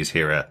when he sees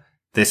Hera,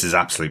 this is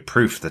absolute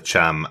proof that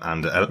Cham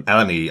and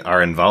Eleni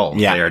are involved.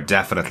 They are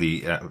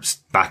definitely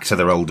back to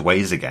their old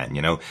ways again.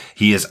 You know,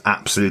 he is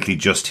absolutely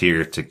just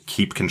here to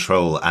keep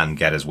control and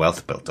get his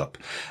wealth built up.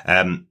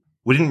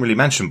 We didn't really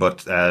mention,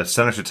 but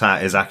Senator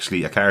Tarr is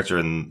actually a character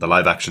in the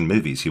live action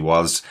movies. He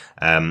was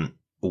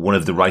one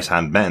of the right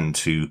hand men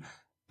to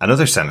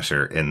another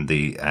senator in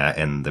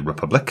the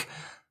Republic,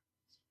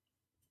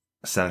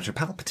 Senator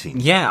Palpatine.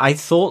 Yeah, I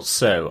thought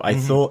so.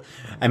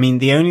 I mean,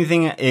 the only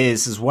thing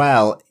is as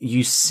well,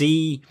 you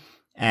see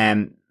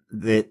a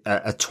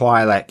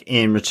Twi'lek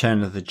in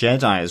Return of the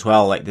Jedi as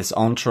well, like this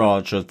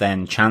entourage of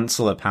then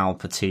Chancellor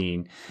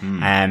Palpatine.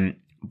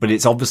 But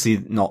it's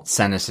obviously not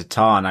Senator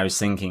Tarr, and I was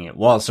thinking it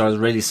was. So I was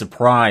really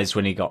surprised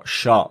when he got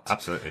shot.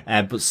 Absolutely.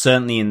 But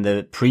certainly in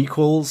the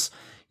prequels,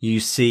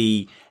 you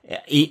see,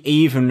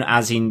 even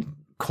as he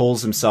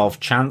calls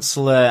himself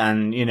Chancellor,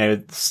 and,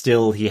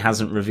 still he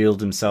hasn't revealed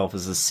himself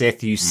as a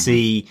Sith. You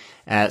see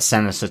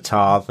Senator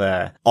Tarr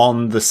there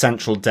on the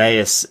central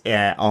dais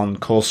on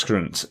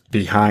Coruscant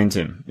behind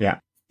him. Yeah.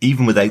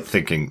 Even without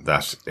thinking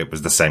that it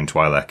was the same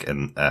Twi'lek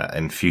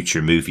in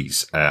future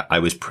movies, I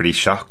was pretty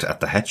shocked at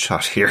the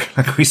headshot here.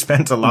 Like, we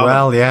spent a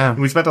lot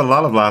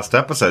of last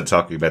episode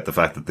talking about the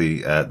fact that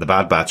the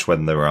Bad Batch,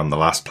 when they were on the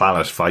last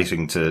planet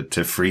fighting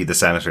to free the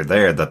senator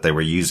there, that they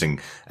were using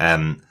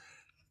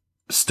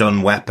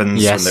stun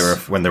weapons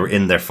when they were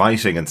in there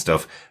fighting and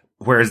stuff.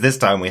 Whereas this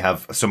time we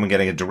have someone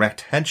getting a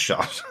direct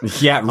headshot.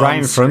 Yeah, right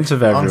in front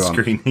of everyone. On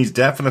screen. He's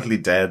definitely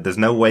dead. There's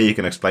no way you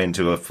can explain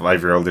to a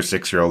 5-year-old or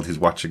 6-year-old who's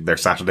watching their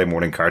Saturday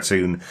morning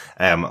cartoon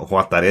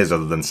what that is,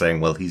 other than saying,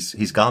 well,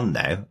 he's gone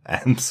now.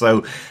 And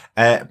so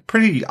I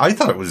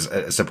thought it was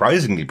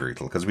surprisingly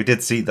brutal, because we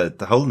did see the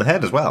hole in the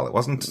head as well. It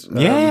wasn't...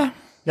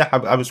 Yeah,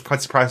 I was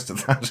quite surprised at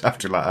that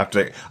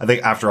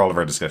after all of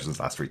our discussions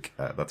last week.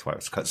 That's why I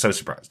was so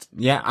surprised.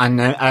 Yeah,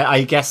 and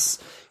I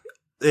guess...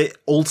 it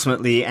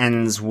ultimately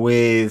ends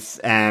with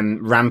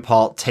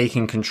Rampart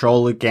taking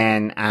control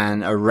again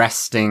and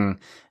arresting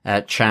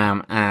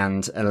Cham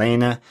and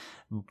Elena.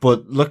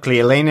 But luckily,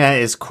 Elena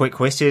is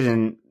quick-witted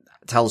and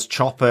tells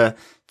Chopper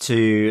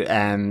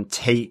to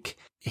take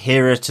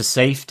Hera to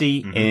safety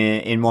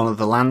in one of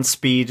the land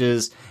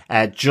speeders,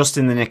 just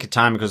in the nick of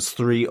time, because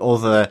 3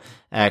 other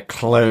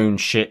clone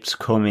ships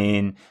come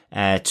in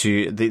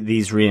to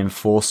these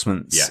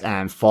reinforcements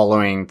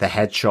following the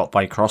headshot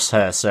by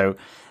Crosshair. So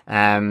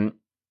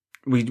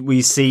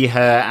we see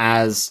her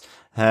as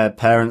her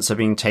parents are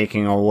being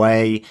taken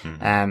away,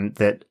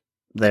 that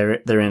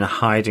they're in a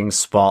hiding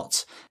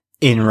spot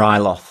in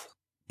Ryloth.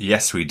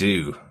 Yes, we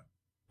do.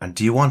 And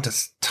do you want a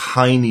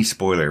tiny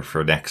spoiler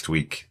for next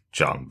week,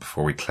 John,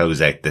 before we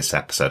close out this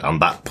episode on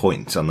that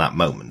point, on that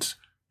moment?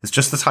 It's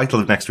just the title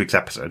of next week's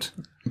episode.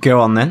 Go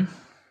on then.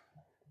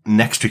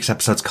 Next week's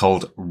episode's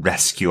called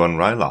Rescue on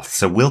Ryloth,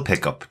 so we'll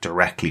pick up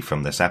directly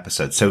from this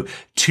episode. So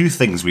 2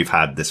 things we've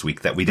had this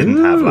week that we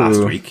didn't have last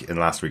week in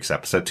last week's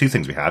episode. 2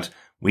 things we had.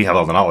 We have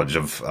all the knowledge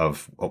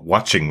of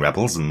watching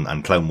Rebels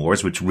and Clone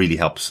Wars, which really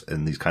helps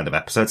in these kind of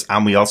episodes.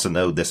 And we also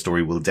know this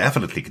story will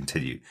definitely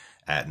continue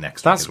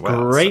next week as well.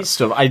 That's great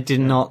stuff. I did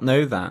not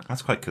know that.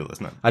 That's quite cool,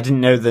 isn't it? I didn't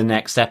know the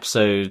next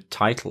episode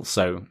title,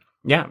 so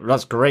yeah,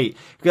 that's great.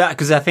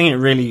 Because I think it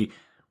really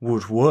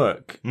would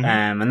work.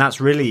 And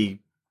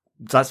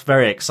that's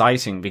very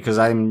exciting, because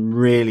I'm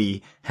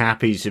really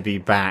happy to be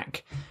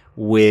back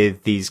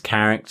with these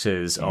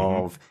characters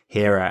of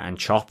Hera and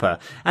Chopper.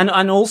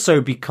 And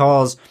also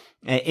because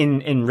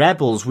in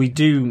Rebels, we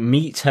do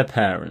meet her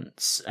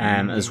parents,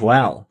 as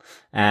well,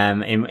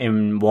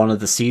 in one of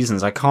the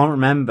seasons. I can't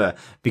remember,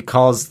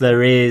 because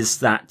there is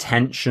that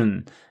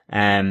tension,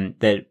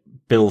 that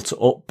built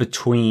up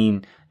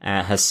between,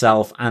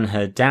 herself and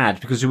her dad,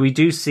 because we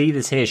do see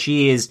this here.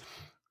 She is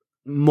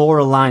more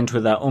aligned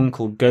with her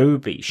uncle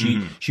Gobi.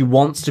 She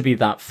wants to be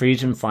that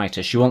freedom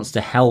fighter. She wants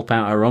to help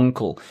out her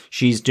uncle.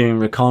 She's doing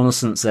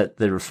reconnaissance at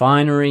the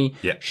refinery.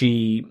 Yeah.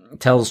 She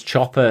tells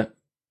Chopper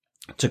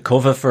to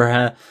cover for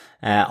her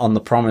on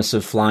the promise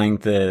of flying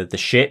the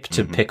ship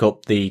to pick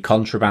up the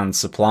contraband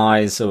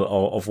supplies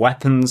of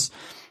weapons.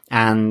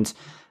 And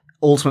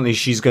ultimately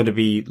she's going to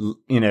be,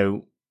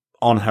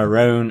 on her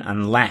own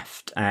and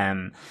left.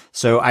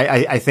 So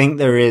I think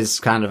there is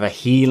kind of a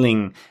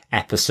healing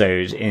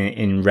episode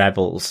in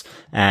Rebels,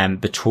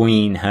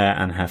 between her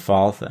and her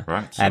father.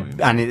 Right.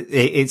 And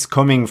it's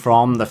coming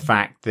from the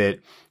fact that,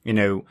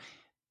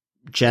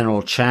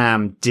 General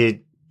Cham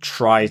did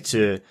try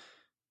to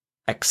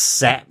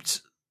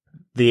accept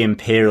the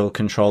Imperial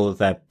control of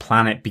their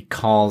planet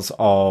because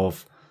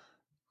of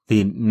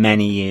the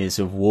many years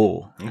of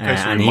war. Okay,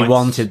 and he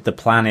wanted the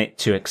planet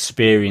to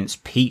experience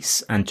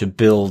peace and to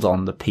build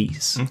on the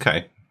peace.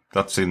 Okay.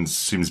 That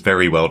seems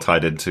very well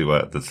tied into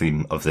the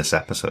theme of this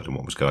episode and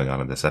what was going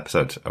on in this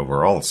episode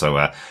overall. So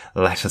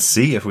let us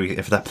see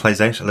if that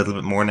plays out a little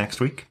bit more next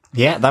week.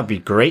 Yeah, that'd be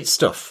great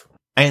stuff.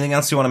 Anything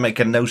else you want to make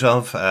a note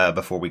of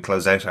before we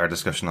close out our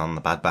discussion on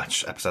the Bad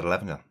Batch episode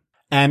 11?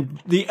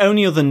 The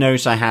only other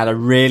note I had, I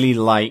really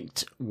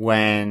liked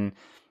when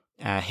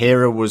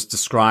Hera was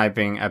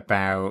describing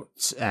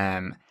about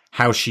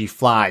how she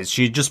flies.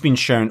 She had just been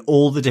shown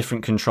all the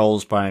different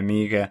controls by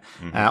Omega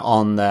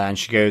on there, and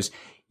she goes,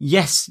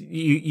 yes,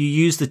 you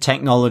use the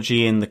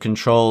technology and the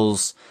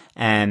controls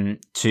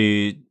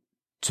to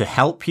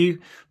help you,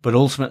 but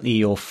ultimately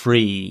you're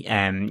free.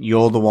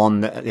 You're the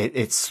one that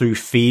it's through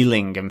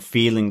feeling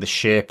the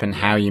ship and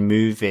how you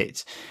move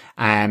it.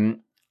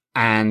 And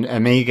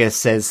Omega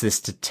says this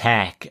to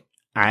Tech,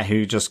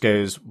 who just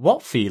goes,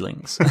 what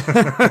feelings?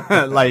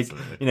 Like,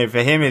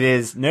 for him it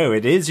is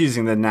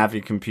using the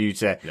Navi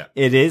computer. Yeah.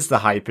 It is the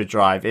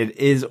hyperdrive. It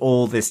is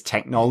all this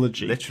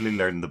technology. Literally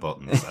learn the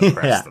buttons and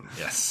press them.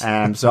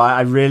 Yes. So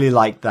I really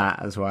like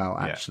that as well,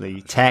 actually.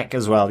 Yeah. Tech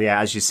as well. Yeah.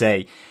 As you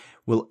say,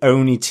 will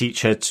only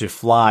teach her to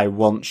fly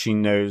once she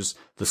knows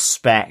the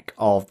spec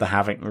of the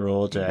Havoc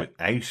Marauder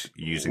without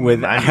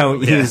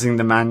using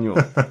the manual.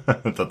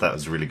 I thought that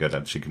was really good.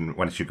 And she can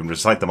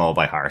recite them all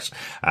by heart.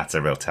 That's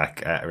a real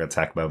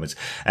tech moment.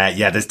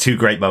 There's two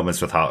great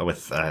moments with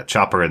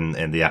Chopper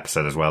in the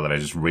episode as well that I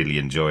just really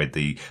enjoyed.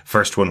 The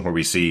first one where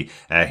we see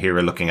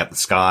Hera looking at the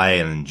sky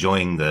and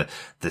enjoying the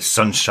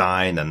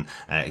sunshine and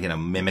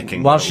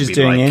mimicking while she's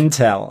doing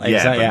intel.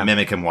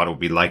 Mimicking what it would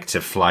be like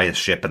to fly a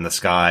ship in the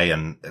sky,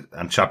 and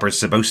Chopper's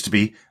supposed to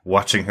be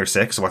watching her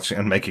six,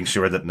 and making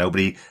sure that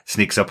nobody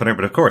sneaks up on her,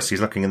 but of course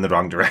he's looking in the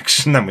wrong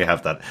direction, and we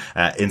have that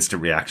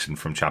instant reaction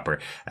from Chopper,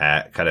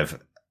 kind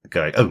of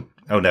going,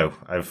 oh no,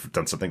 I've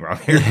done something wrong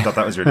here. I thought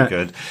that was really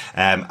good.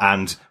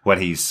 And when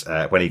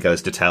he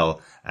goes to tell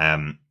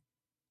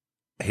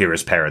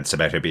Hera's parents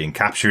about her being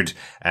captured,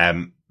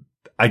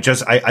 I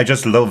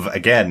just love,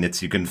 again,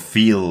 you can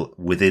feel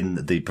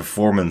within the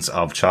performance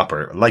of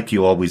Chopper, like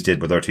you always did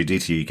with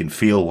R2-D2, you can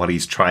feel what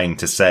he's trying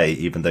to say,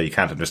 even though you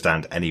can't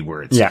understand any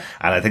words. Yeah.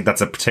 And I think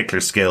that's a particular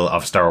skill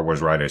of Star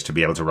Wars writers, to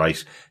be able to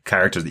write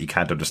characters that you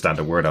can't understand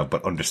a word of,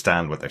 but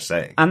understand what they're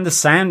saying. And the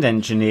sound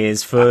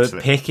engineers for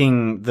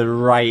picking the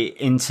right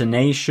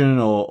intonation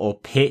or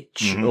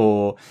pitch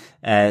or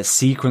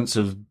sequence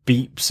of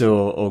beeps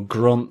or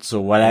grunts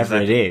or whatever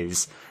it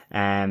is.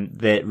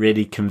 That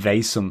really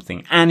conveys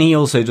something. And he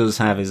also does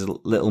have his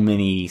little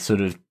mini sort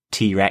of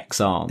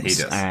T-Rex arms.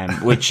 He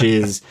does. Which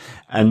is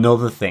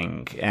another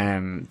thing,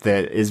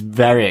 that is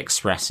very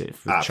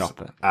expressive with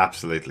Chopper.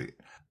 Absolutely.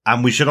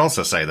 And we should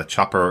also say that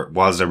Chopper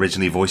was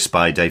originally voiced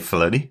by Dave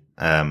Filoni,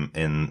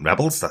 in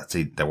Rebels.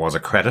 There was a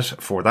credit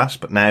for that,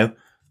 but now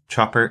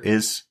Chopper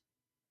is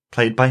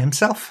played by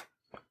himself.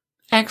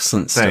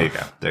 Excellent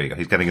stuff. There you go.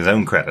 He's getting his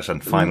own credit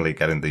and finally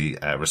getting the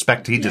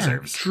respect he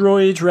deserves.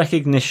 Droid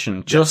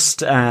recognition,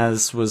 just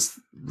as was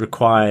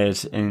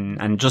required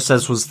and just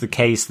as was the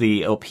case,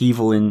 the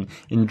upheaval in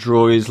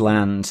Droid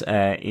land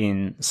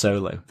in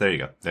Solo. There you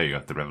go.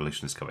 The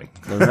revolution is coming.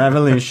 The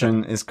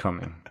revolution is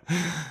coming.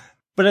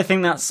 But I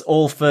think that's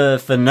all for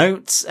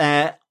notes.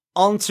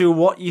 On to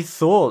what you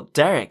thought.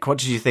 Derek, what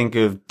did you think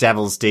of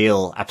Devil's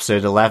Deal,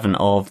 episode 11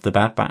 of The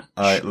Bad Batch?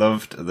 I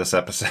loved this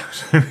episode.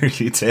 I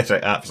really did. I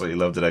absolutely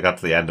loved it. I got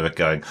to the end of it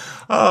going,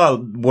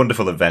 oh,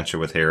 wonderful adventure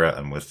with Hera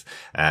and with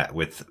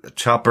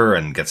Chopper,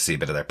 and get to see a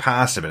bit of their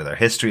past, a bit of their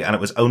history. And it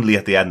was only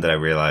at the end that I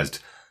realized,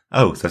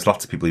 oh, there's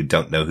lots of people who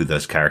don't know who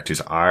those characters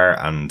are.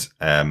 And,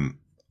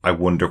 I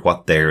wonder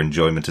what their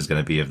enjoyment is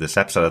going to be of this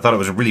episode. I thought it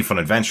was a really fun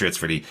adventure.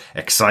 It's really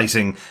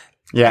exciting.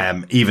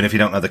 Yeah. Even if you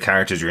don't know the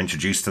characters, you're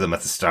introduced to them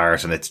at the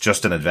start and it's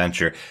just an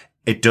adventure.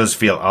 It does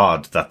feel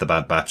odd that the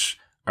Bad Batch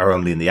are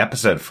only in the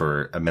episode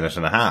for a minute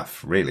and a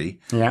half,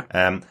 really. Yeah.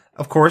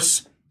 Of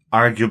course,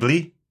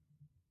 arguably,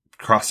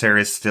 Crosshair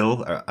is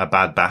still a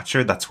Bad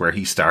Batcher. That's where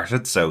he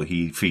started, so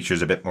he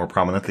features a bit more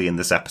prominently in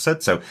this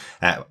episode. So,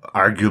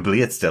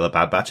 arguably, it's still a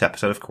Bad Batch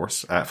episode, of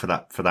course, for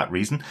that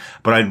reason.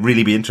 But I'd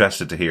really be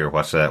interested to hear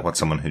what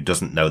someone who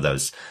doesn't know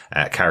those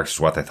characters,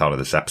 what they thought of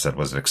this episode.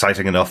 Was it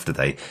exciting enough? Did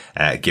they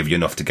give you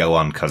enough to go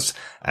on? Because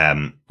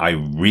I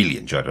really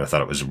enjoyed it. I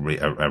thought it was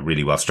a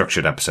really well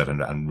structured episode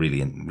and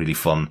really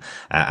fun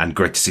and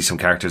great to see some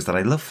characters that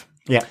I love.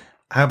 Yeah.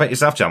 How about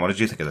yourself, John? What did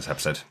you think of this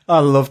episode? I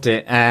loved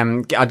it.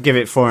 I'd give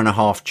it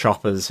 4.5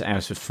 choppers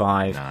out of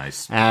 5.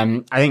 Nice.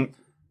 I think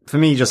for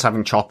me, just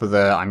having Chopper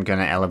there, I'm going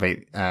to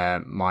elevate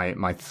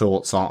my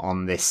thoughts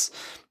on this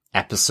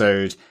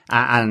episode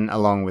and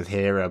along with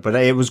Hera. But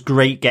it was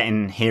great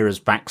getting Hera's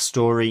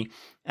backstory.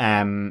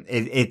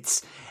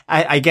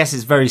 I guess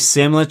it's very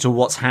similar to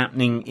what's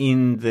happening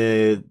in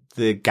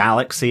the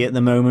galaxy at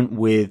the moment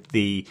with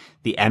the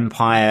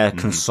Empire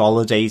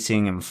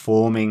consolidating and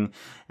forming.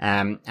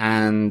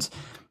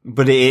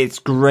 But it's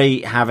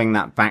great having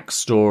that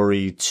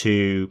backstory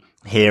to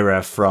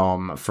Hera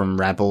from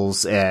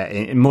Rebels,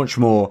 in much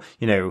more,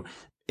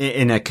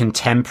 in a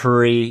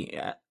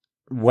contemporary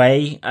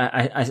way,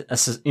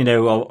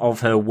 of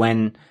her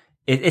when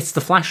it's the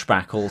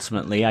flashback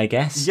ultimately, I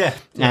guess. Yeah.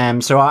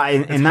 It's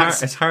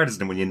hard,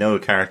 isn't it, when you know a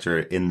character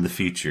in the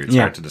future? It's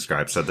hard to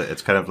describe. So that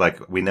it's kind of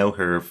like we know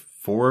her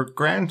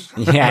foreground.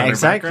 Yeah,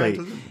 exactly.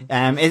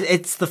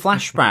 It's the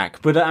flashback,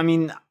 but I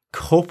mean,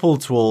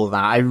 coupled to all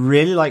that, I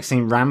really like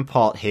seeing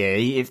Rampart here.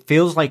 It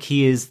feels like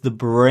he is the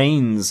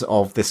brains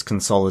of this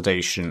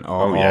consolidation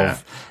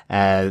of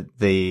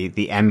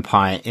the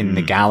Empire in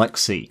the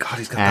galaxy. God,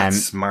 he's got that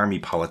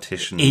smarmy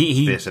politician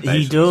he bit about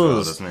he him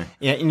does. as well, doesn't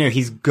he? Yeah,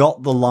 he's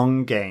got the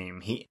long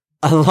game.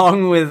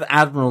 Along with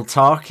Admiral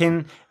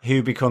Tarkin,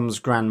 who becomes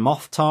Grand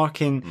Moff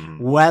Tarkin,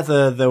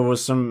 whether there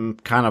was some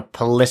kind of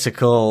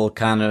political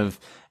kind of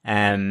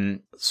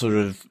sort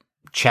of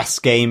chess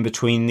game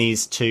between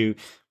these two,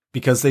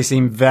 because they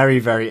seem very,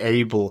 very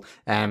able,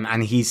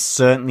 and he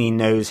certainly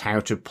knows how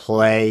to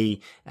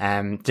play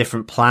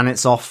different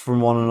planets off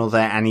from one another,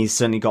 and he's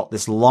certainly got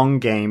this long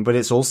game, but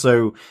it's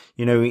also,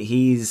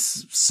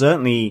 he's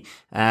certainly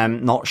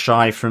not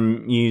shy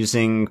from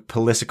using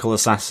political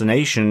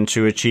assassination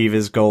to achieve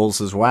his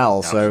goals as well.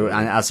 Absolutely. So,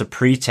 and as a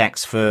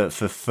pretext for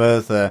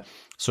further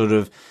sort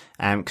of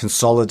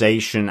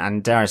consolidation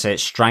and, dare I say it,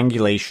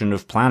 strangulation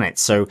of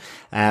planets. So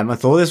I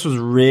thought this was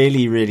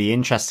really, really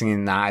interesting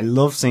in that. I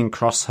love seeing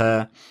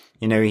Crosshair.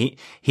 You know,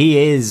 he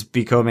is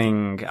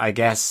becoming, I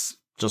guess,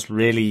 just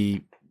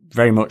really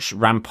very much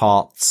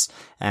Rampart's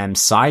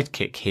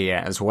sidekick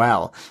here as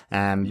well.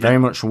 Very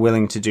much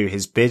willing to do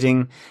his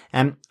bidding.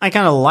 I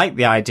kind of like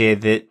the idea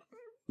that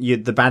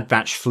the Bad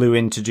Batch flew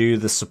in to do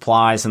the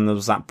supplies, and there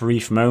was that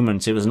brief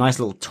moment. It was a nice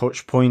little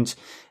touch point.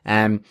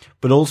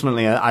 But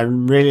ultimately, I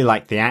really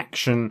liked the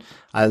action.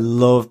 I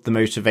loved the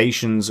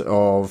motivations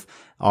of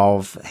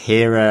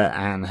Hera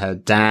and her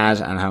dad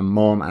and her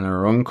mom and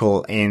her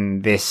uncle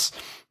in this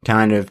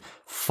kind of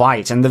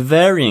fight, and the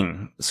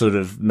varying sort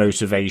of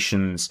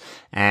motivations,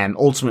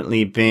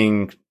 ultimately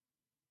being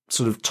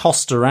sort of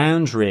tossed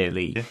around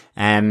really,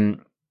 and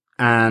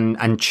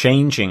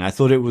changing. I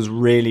thought it was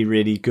really,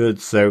 really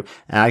good. So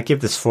I give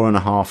this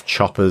 4.5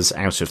 choppers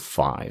out of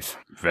 5.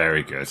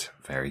 Very good.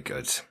 Very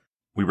good.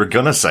 We were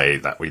going to say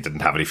that we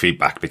didn't have any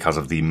feedback because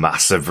of the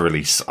massive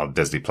release on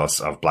Disney Plus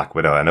of Black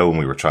Widow. I know when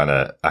we were trying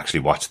to actually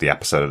watch the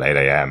episode at 8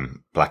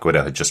 a.m., Black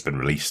Widow had just been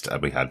released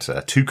and we had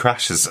 2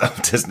 crashes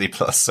of Disney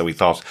Plus. So we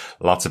thought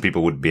lots of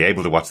people would be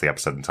able to watch the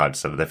episode in time to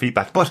send their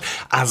feedback. But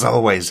as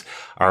always,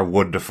 our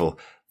wonderful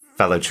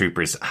fellow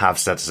troopers have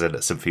sent us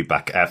in some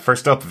feedback.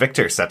 First up,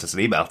 Victor sent us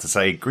an email to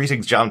say,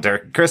 "Greetings, John,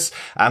 Derek, Chris,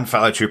 and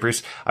fellow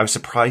troopers. I was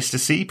surprised to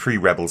see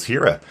pre-Rebels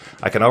Hera.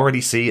 I can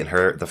already see in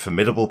her the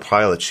formidable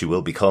pilot she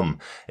will become.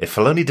 If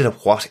Filoni did a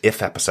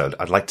what-if episode,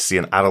 I'd like to see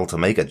an adult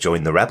Omega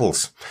join the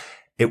Rebels.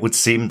 It would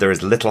seem there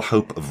is little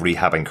hope of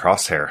rehabbing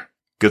Crosshair.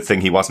 Good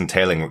thing he wasn't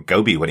tailing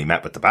Gobi when he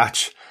met with the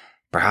Batch.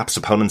 Perhaps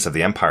opponents of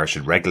the Empire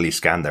should regularly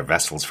scan their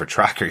vessels for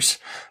trackers.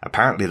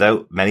 Apparently,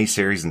 though, many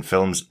series and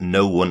films,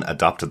 no one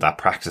adopted that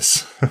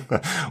practice.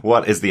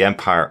 What is the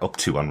Empire up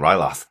to on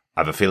Ryloth? I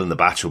have a feeling the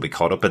Batch will be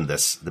caught up in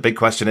this. The big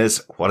question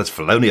is, what is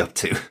Filoni up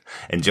to?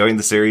 Enjoying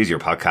the series, your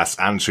podcast,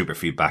 and trooper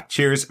feedback.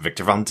 Cheers,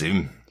 Victor Von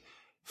Doom."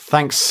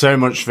 Thanks so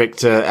much,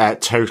 Victor.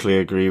 Totally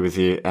agree with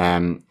you.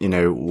 You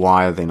know,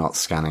 why are they not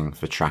scanning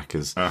for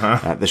trackers?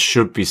 There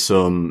should be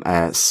some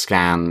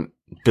scan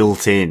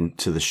built in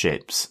to the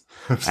ships.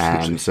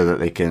 So that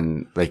they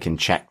can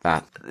check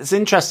that. It's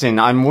interesting.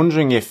 I'm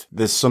wondering if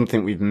there's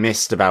something we've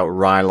missed about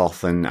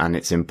Ryloth and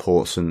its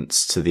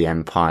importance to the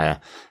Empire,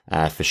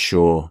 for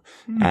sure.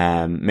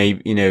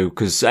 Maybe, you know,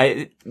 cause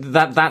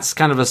that's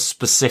kind of a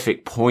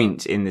specific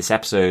point in this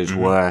episode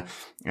where,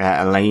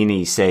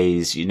 Eleni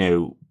says, you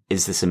know,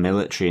 is this a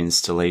military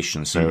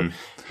installation? So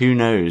who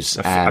knows?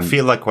 I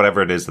feel like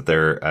whatever it is that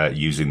they're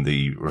using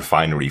the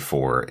refinery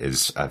for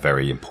is a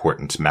very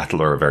important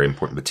metal or a very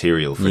important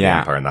material for the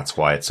Empire, and that's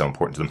why it's so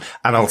important to them.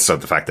 And also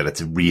the fact that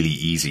it's really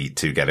easy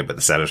to get in with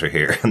the Senator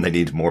here, and they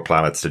need more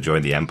planets to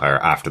join the Empire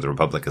after the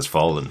Republic has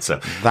fallen. So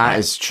that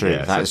is true.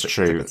 Yeah, that is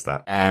true. It's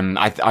that.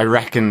 I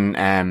reckon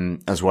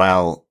as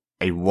well,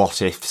 a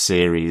what-if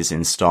series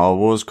in Star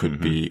Wars could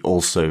be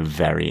also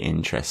very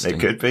interesting. It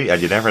could be, and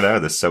you never know.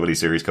 There's so many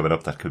series coming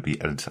up that could be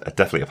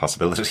definitely a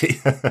possibility.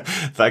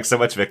 Thanks so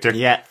much, Victor.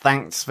 Yeah,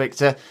 thanks,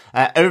 Victor.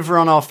 Over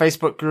on our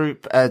Facebook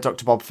group,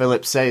 Dr. Bob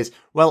Phillips says,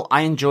 "Well,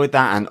 I enjoyed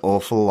that an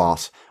awful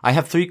lot. I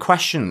have 3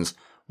 questions.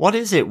 What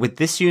is it with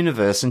this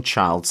universe and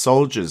child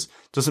soldiers?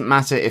 Doesn't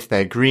matter if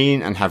they're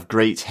green and have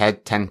great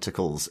head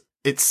tentacles.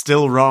 It's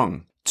still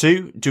wrong.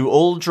 2, do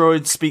all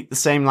droids speak the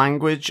same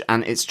language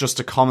and it's just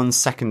a common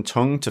second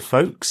tongue to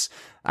folks?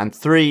 And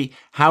 3,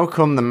 how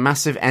come the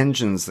massive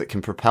engines that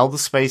can propel the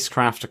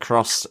spacecraft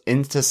across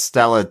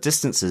interstellar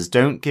distances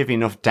don't give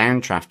enough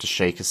downdraft to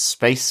shake a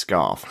space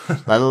scarf,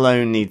 let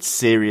alone need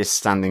serious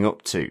standing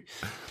up to?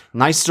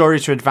 Nice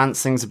story to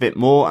advance things a bit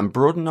more and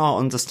broaden our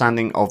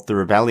understanding of the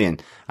rebellion,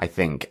 I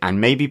think,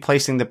 and maybe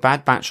placing the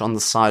Bad Batch on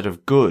the side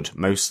of good,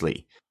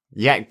 mostly."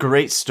 Yeah,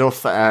 great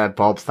stuff,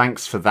 Bob.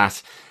 Thanks for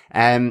that.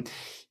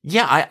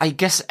 Yeah, I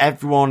guess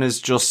everyone is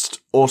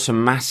just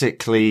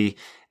automatically,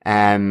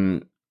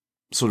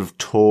 sort of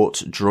taught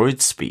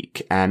droid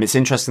speak. It's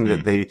interesting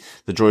that the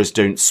droids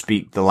don't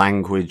speak the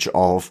language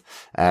of,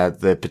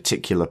 the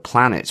particular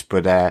planet,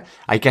 but,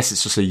 I guess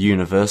it's just a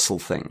universal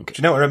thing. Do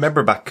you know, I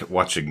remember back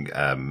watching,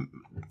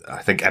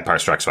 I think Empire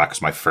Strikes Back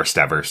was my first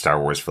ever Star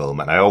Wars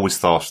film, and I always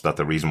thought that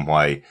the reason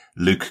why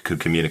Luke could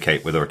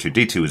communicate with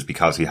R2-D2 is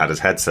because he had his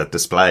headset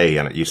display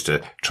and it used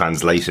to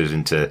translate it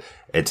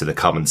into the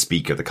common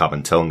speak or the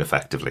common tongue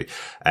effectively.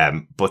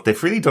 But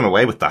they've really done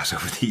away with that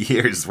over the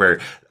years, where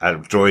a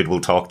droid will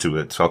talk to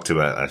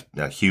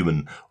a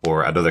human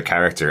or another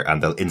character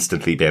and they'll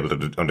instantly be able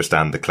to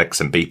understand the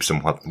clicks and beeps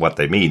and what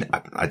they mean.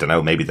 I don't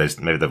know. Maybe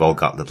they've all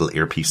got little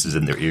earpieces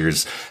in their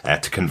ears,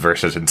 to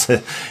convert it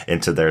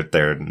into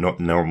their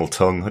normal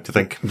tongue. What do you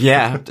think?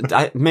 Yeah,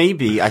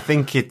 maybe. I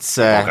think it's,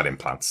 all got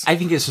implants. I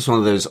think it's just one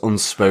of those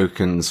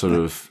unspoken sort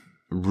of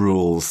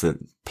rules that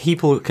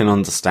people can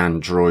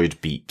understand droid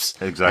beeps.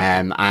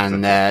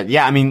 Exactly.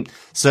 Yeah, I mean,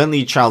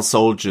 certainly child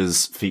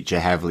soldiers feature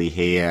heavily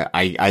here.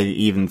 I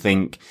even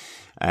think,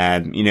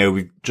 you know,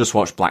 we've just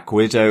watched Black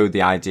Widow,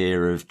 the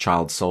idea of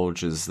child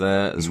soldiers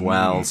there as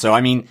well. So,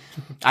 I mean,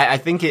 I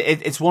think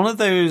it's one of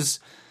those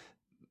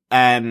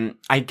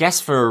I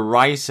guess for a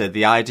writer,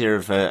 the idea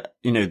of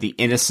the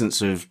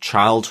innocence of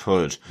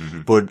childhood,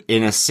 but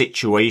in a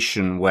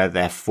situation where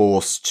they're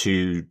forced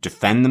to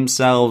defend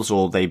themselves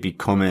or they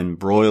become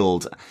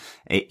embroiled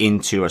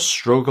into a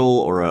struggle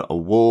or a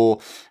war,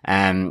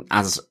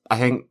 as I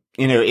think,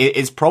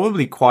 it's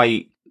probably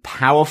quite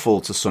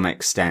powerful to some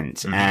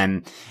extent.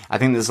 And I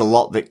think there's a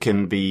lot that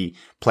can be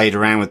played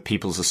around with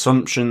people's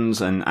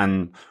assumptions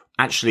and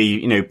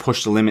actually,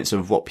 push the limits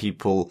of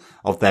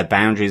of their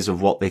boundaries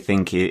of what they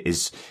think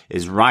is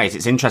right.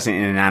 It's interesting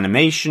in an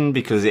animation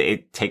because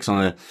it takes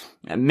on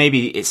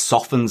maybe it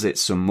softens it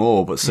some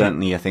more, but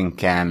certainly I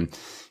think,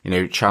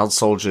 child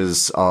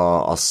soldiers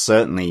are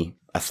certainly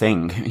a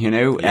thing,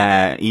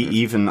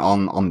 even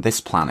on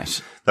this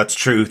planet. That's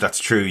true.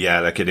 Yeah.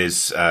 Like it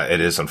is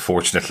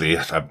unfortunately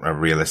a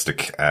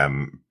realistic,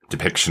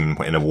 depiction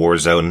in a war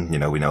zone.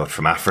 We know it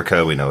from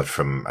Africa. We know it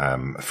from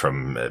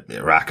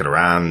Iraq and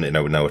Iran. We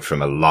know it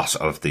from a lot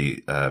of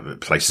the,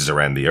 places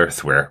around the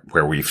earth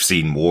where we've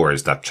seen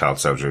wars that child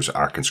soldiers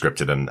are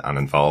conscripted and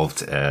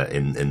involved,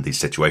 in these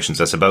situations.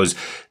 I suppose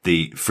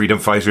the freedom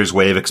fighters'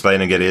 way of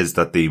explaining it is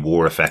that the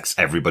war affects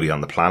everybody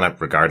on the planet,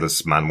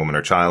 regardless man, woman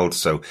or child.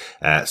 So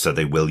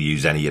they will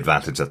use any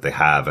advantage that they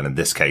have. And in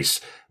this case,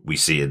 we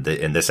see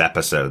in this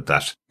episode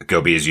that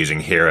Gobi is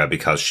using Hera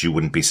because she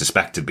wouldn't be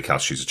suspected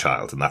because she's a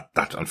child. And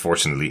that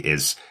unfortunately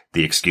is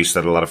the excuse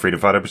that a lot of freedom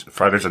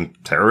fighters and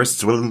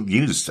terrorists will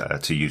use,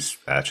 to use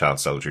child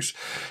soldiers.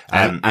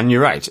 And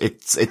you're right.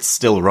 It's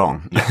still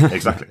wrong. Yeah,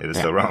 exactly. It is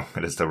still wrong.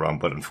 It is still wrong,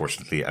 but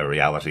unfortunately a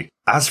reality.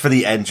 As for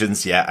the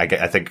engines,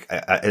 I think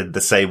in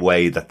the same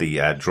way that the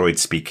droid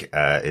speak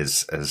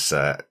is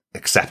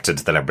accepted,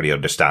 that everybody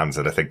understands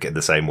it, I think in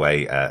the same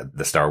way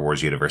the Star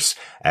Wars universe,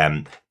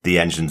 the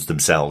engines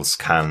themselves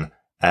can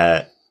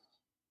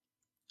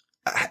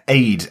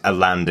aid a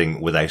landing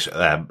without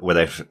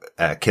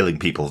killing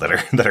people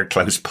that are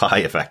close by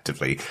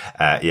effectively.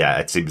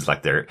 It seems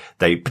like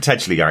they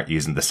potentially aren't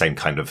using the same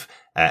kind of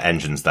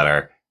engines that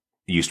are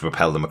used to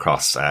propel them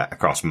across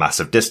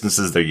massive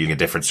distances. They're using a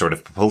different sort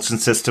of propulsion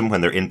system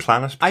when they're in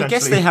planet. I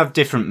guess they have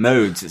different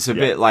modes. It's a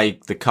bit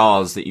like the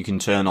cars that you can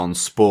turn on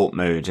sport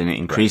mode and it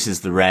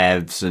increases the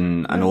revs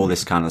and all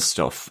this kind of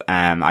stuff.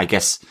 I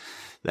guess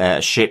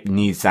a ship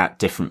needs that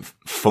different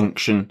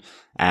function.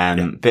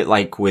 A bit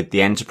like with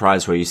the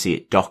Enterprise where you see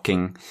it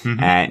docking.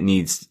 It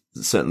needs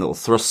certain little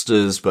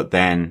thrusters, but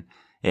then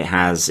it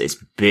has its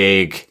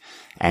big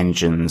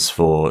engines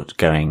for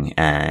going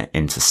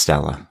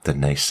interstellar. The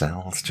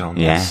nacelles, John.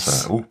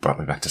 Yes. Brought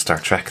me back to Star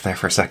Trek there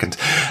for a second.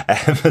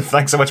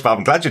 Thanks so much, Bob.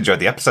 I'm glad you enjoyed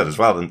the episode as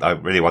well. And I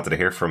really wanted to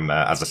hear from,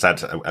 as I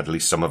said, at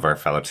least some of our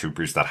fellow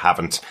troopers that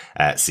haven't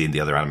seen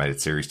the other animated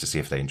series to see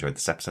if they enjoyed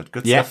this episode.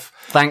 Good stuff.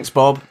 Thanks,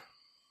 Bob.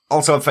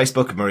 Also on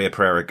Facebook, Maria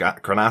Pereira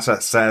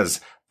Granata says,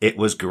 "It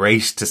was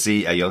great to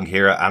see a young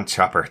Hera and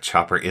Chopper.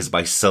 Chopper is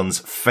my son's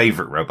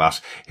favourite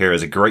robot. Hera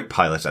is a great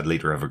pilot and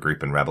leader of a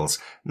group in Rebels.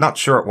 Not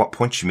sure at what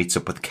point she meets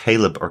up with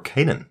Caleb or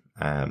Kanan,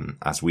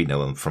 as we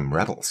know him from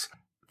Rebels."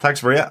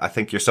 Thanks, Maria. I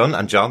think your son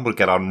and John will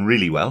get on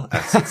really well,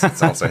 since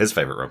it's also his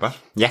favourite robot.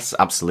 Yes,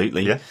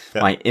 absolutely. Yeah.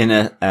 My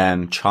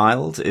inner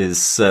child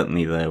is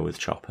certainly there with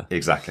Chopper.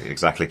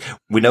 Exactly.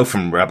 We know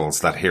from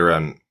Rebels that Hera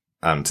and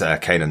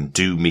Kanan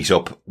do meet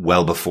up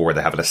well before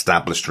they have an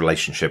established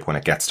relationship when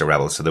it gets to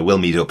Rebels. So they will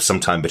meet up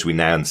sometime between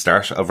now and the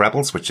start of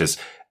Rebels, which is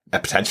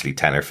potentially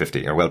 10 or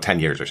 15, or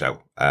 10 years or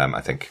so. I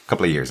think a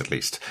couple of years at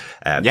least.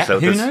 So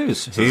who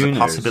knows? There's a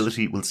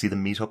possibility we'll see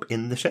them meet up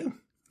in the show.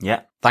 Yeah.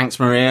 Thanks,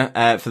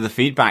 Maria, for the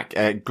feedback.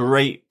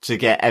 Great to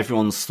get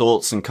everyone's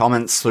thoughts and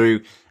comments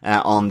through,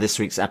 on this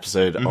week's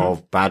episode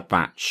of Bad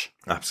Batch.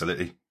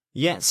 Absolutely.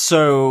 Yeah,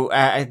 so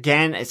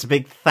again, it's a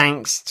big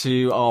thanks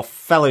to our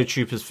fellow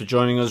troopers for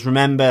joining us.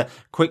 Remember,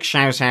 quick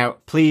shout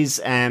out,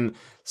 please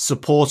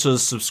support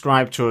us,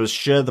 subscribe to us,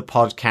 share the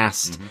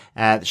podcast.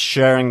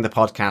 Sharing the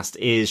podcast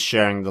is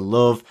sharing the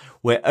love.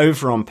 We're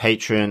over on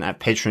Patreon at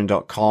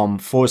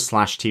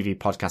patreon.com/TV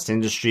Podcast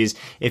Industries.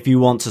 If you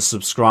want to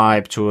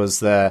subscribe to us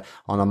there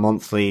on a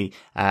monthly,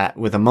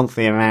 with a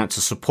monthly amount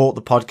to support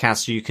the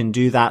podcast, you can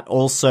do that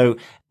also.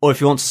 Or if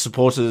you want to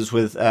support us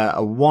with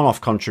a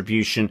one-off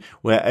contribution,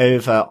 we're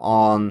over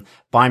on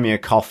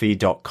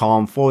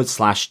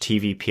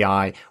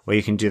buymeacoffee.com/TVPI, where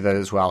you can do that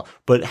as well.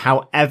 But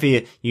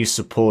however you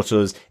support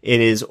us, it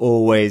is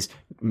always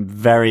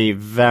very,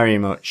 very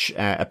much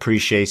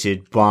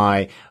appreciated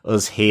by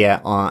us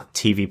here on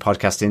TV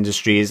Podcast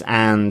Industries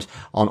and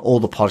on all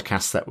the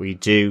podcasts that we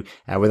do.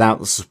 Without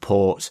the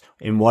support,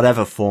 in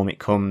whatever form it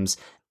comes,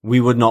 we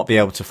would not be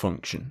able to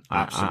function.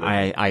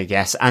 Absolutely. I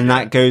guess. And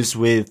that goes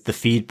with the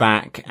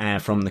feedback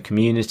from the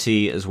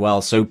community as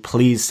well. So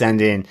please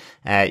send in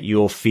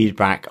your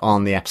feedback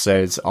on the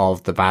episodes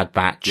of The Bad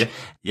Batch.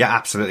 Yeah,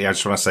 absolutely. I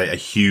just want to say a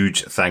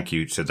huge thank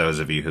you to those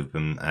of you who've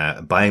been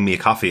buying me a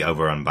coffee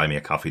over on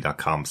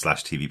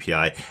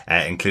buymeacoffee.com/TVPI,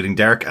 including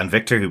Derek and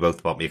Victor, who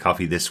both bought me a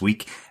coffee this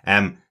week.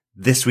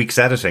 This week's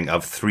editing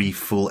of 3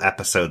 full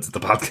episodes of the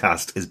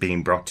podcast is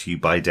being brought to you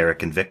by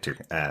Derek and Victor.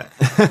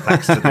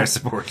 Thanks to their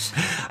support.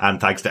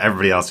 And thanks to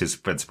everybody else who's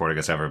been supporting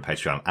us over on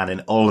Patreon and in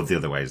all of the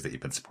other ways that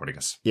you've been supporting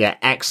us. Yeah,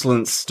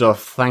 excellent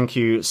stuff. Thank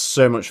you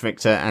so much,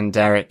 Victor and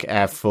Derek,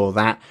 for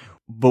that.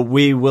 But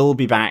we will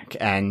be back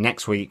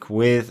next week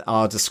with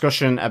our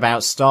discussion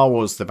about Star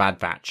Wars The Bad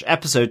Batch,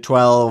 Episode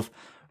 12,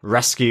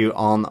 Rescue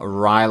on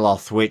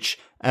Ryloth, which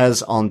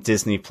airs on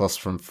Disney Plus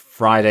from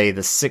Friday,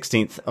 the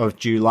 16th of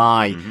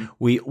July.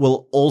 We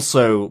will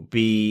also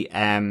be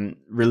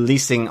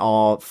releasing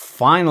our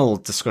final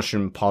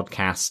discussion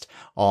podcast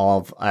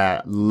of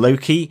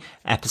Loki,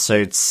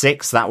 Episode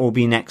 6. That will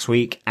be next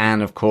week.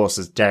 And of course,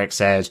 as Derek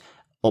said,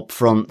 up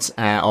front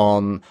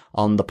on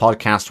the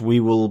podcast, we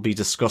will be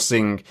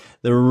discussing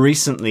the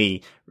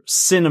recently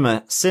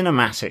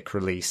cinematic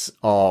release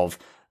of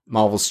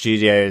Marvel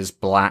Studios'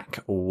 Black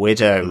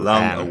Widow.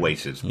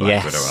 Long-awaited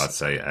Black Widow, I'd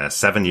say.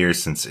 7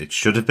 years since it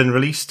should have been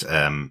released,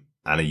 and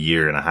a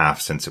year and a half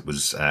since it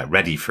was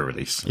ready for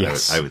release,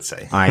 yes. I would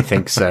say. I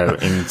think so,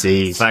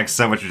 indeed. Thanks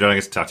so much for joining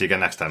us. Talk to you again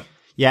next time.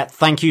 Yeah,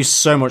 thank you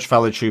so much,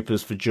 fellow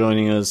troopers, for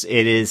joining us.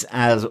 It is,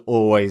 as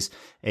always,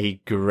 a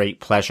great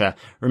pleasure.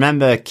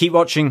 Remember, keep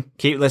watching,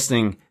 keep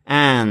listening,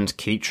 and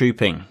keep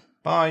trooping.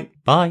 Bye.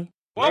 Bye.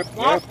 What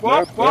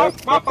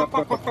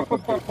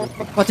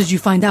did you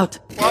find out?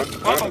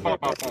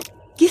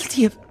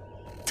 Guilty of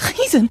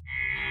treason.